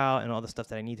thinking about and all the stuff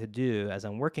that I need to do as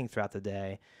I'm working throughout the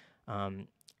day.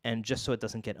 And just so it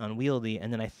doesn't get unwieldy.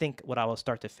 And then I think what I will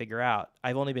start to figure out,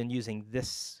 I've only been using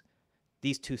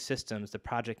these two systems, the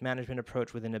project management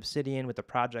approach within Obsidian with the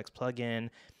projects plugin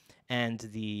and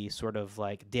the sort of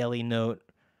like daily note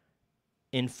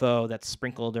info that's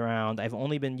sprinkled around. I've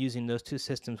only been using those two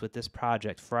systems with this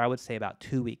project for, I would say, about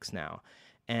 2 weeks now.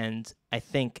 And I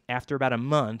think after about a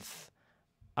month,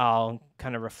 I'll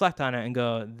kind of reflect on it and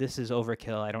go, this is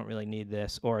overkill. I don't really need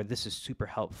this, or this is super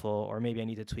helpful, or maybe I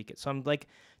need to tweak it. So I'm like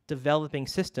developing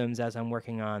systems as I'm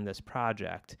working on this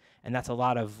project. And that's a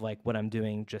lot of like what I'm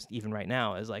doing just even right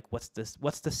now is like, what's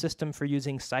the system for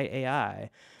using Scite.ai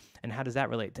and how does that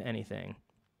relate to anything?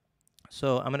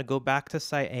 So I'm going to go back to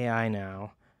Scite.ai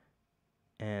now.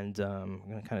 And I'm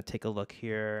going to kind of take a look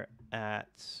here at,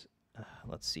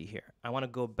 let's see here. I want to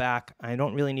go back. I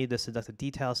don't really need the seductive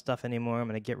detail stuff anymore. I'm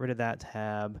going to get rid of that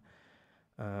tab.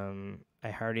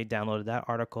 I already downloaded that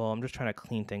article. I'm just trying to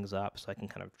clean things up so I can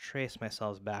kind of trace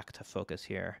myself back to focus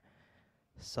here.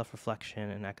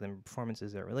 Self-reflection and academic performance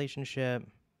is their relationship.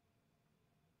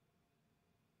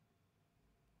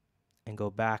 And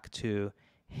go back to,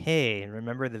 hey,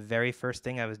 remember the very first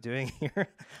thing I was doing here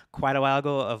quite a while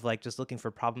ago of like just looking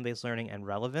for problem-based learning and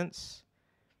relevance?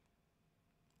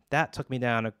 That took me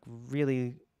down a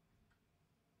really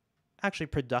actually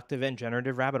productive and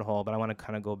generative rabbit hole, but I want to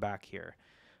kind of go back here.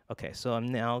 Okay, so I'm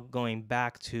now going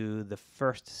back to the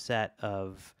first set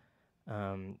of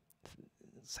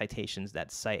citations that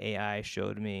Scite.ai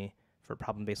showed me for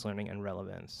problem-based learning and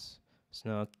relevance. So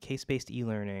now case-based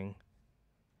e-learning,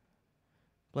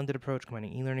 blended approach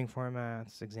combining e-learning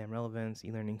formats, exam relevance,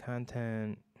 e-learning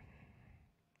content.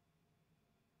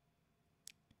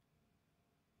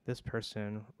 This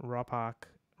person, Ropok,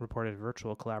 reported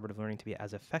virtual collaborative learning to be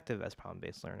as effective as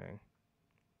problem-based learning.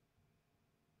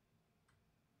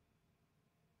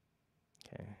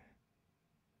 Okay.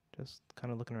 Just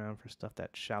kind of looking around for stuff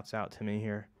that shouts out to me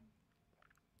here.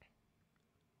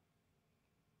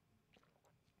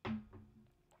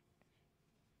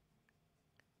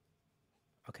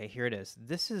 Okay, here it is.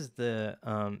 This is the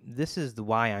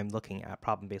why I'm looking at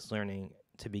problem-based learning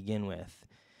to begin with,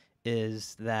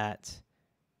 is that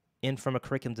from a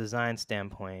curriculum design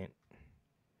standpoint,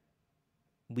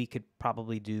 we could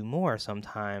probably do more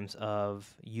sometimes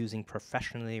of using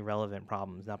professionally relevant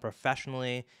problems. Now,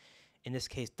 professionally, in this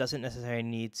case, doesn't necessarily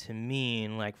need to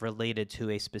mean like related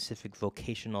to a specific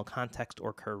vocational context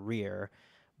or career,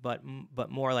 but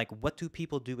more like what do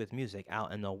people do with music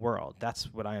out in the world?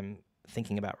 That's what I'm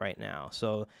thinking about right now.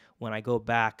 So when I go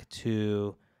back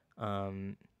to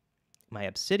my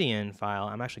Obsidian file,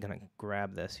 I'm actually going to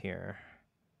grab this here.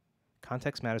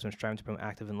 Context matters when striving to promote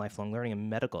active and lifelong learning in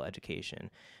medical education.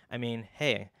 I mean,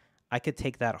 hey, I could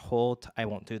take that whole, I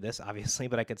won't do this obviously,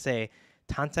 but I could say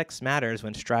context matters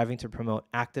when striving to promote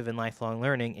active and lifelong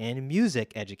learning in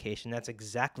music education. That's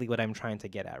exactly what I'm trying to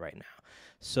get at right now.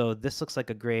 So this looks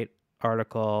like a great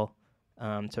article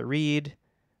to read.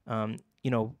 You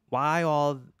know, why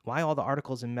all the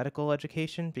articles in medical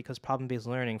education? Because problem-based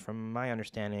learning, from my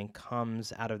understanding,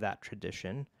 comes out of that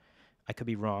tradition. I could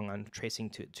be wrong on tracing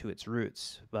to its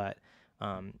roots, but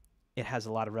it has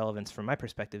a lot of relevance from my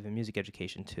perspective in music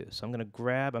education too. So I'm going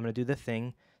to do the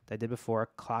thing that I did before,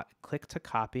 click to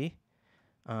copy.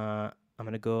 I'll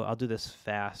do this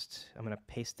fast. I'm going to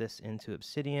paste this into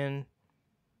Obsidian.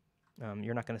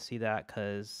 You're not going to see that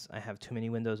because I have too many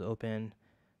windows open,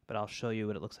 but I'll show you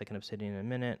what it looks like in Obsidian in a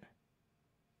minute.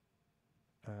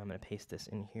 I'm going to paste this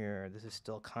in here. This is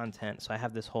still content. So I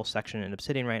have this whole section in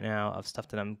Obsidian right now of stuff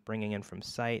that I'm bringing in from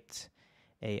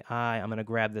Scite.ai. I'm going to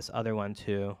grab this other one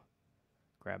too,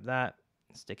 grab that,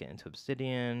 stick it into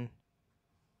Obsidian,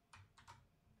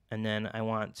 and then I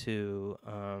want to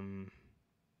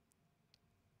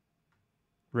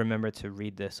remember to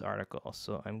read this article.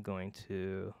 So I'm going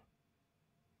to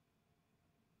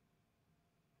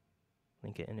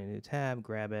link it in a new tab,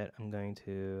 grab it. I'm going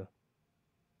to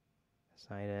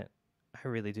cite it. I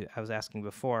really do. I was asking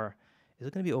before, is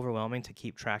it going to be overwhelming to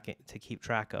keep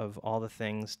track of all the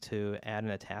things to add in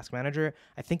a task manager?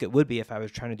 I think it would be if I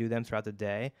was trying to do them throughout the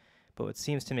day. But what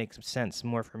seems to make sense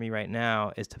more for me right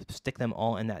now is to stick them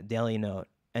all in that daily note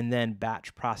and then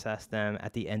batch process them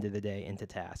at the end of the day into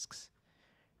tasks,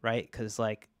 right? Because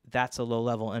like that's a low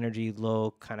level energy,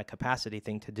 low kind of capacity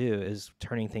thing to do, is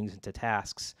turning things into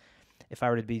tasks. If I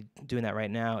were to be doing that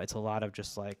right now, it's a lot of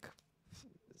just like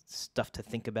stuff to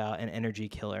think about and energy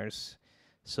killers.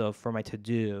 So for my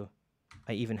to-do,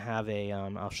 I even have a,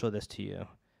 I'll show this to you.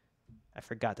 I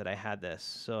forgot that I had this.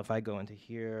 So if I go into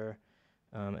here,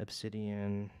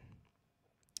 Obsidian,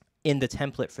 in the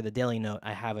template for the daily note,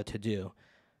 I have a to-do.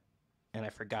 And I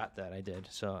forgot that I did.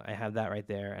 So I have that right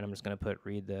there, and I'm just going to put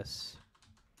read this.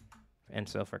 And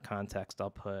so for context,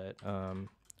 I'll put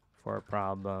for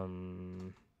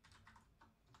problem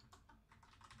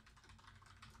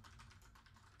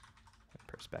and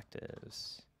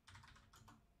perspectives.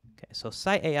 Okay, so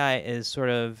Scite.ai is sort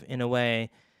of, in a way,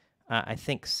 I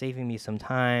think saving me some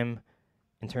time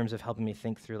in terms of helping me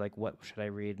think through like what should I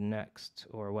read next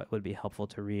or what would be helpful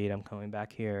to read. I'm coming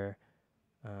back here.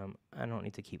 I don't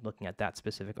need to keep looking at that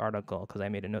specific article because I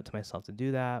made a note to myself to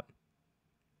do that.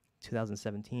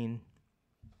 2017.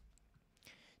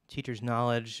 Teachers'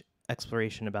 knowledge,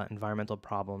 exploration about environmental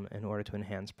problem in order to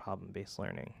enhance problem-based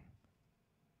learning.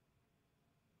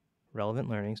 Relevant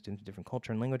learning, students with different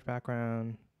culture and language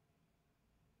background.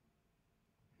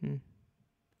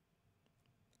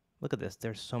 Look at this.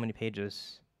 There's so many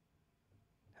pages.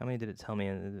 How many did it tell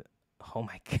me? Oh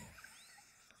my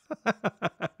God.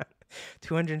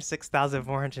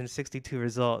 206,462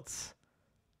 results.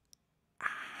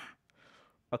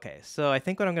 Okay, so I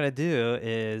think what I'm going to do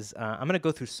is I'm going to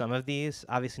go through some of these,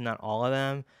 obviously not all of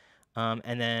them,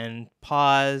 and then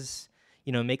pause,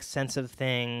 make sense of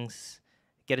things,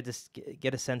 get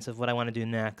a sense of what I want to do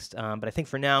next. But I think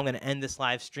for now, I'm going to end this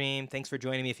live stream. Thanks for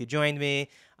joining me if you joined me.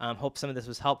 Hope some of this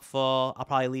was helpful. I'll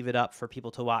probably leave it up for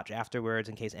people to watch afterwards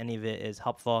in case any of it is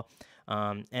helpful.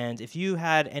 And if you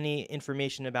had any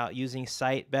information about using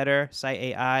Scite better,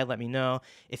 Scite.ai, let me know.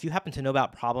 If you happen to know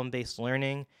about problem-based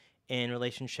learning in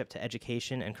relationship to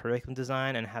education and curriculum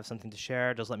design and have something to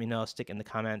share, just let me know. Stick in the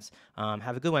comments.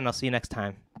 Have a good one. I'll see you next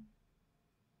time.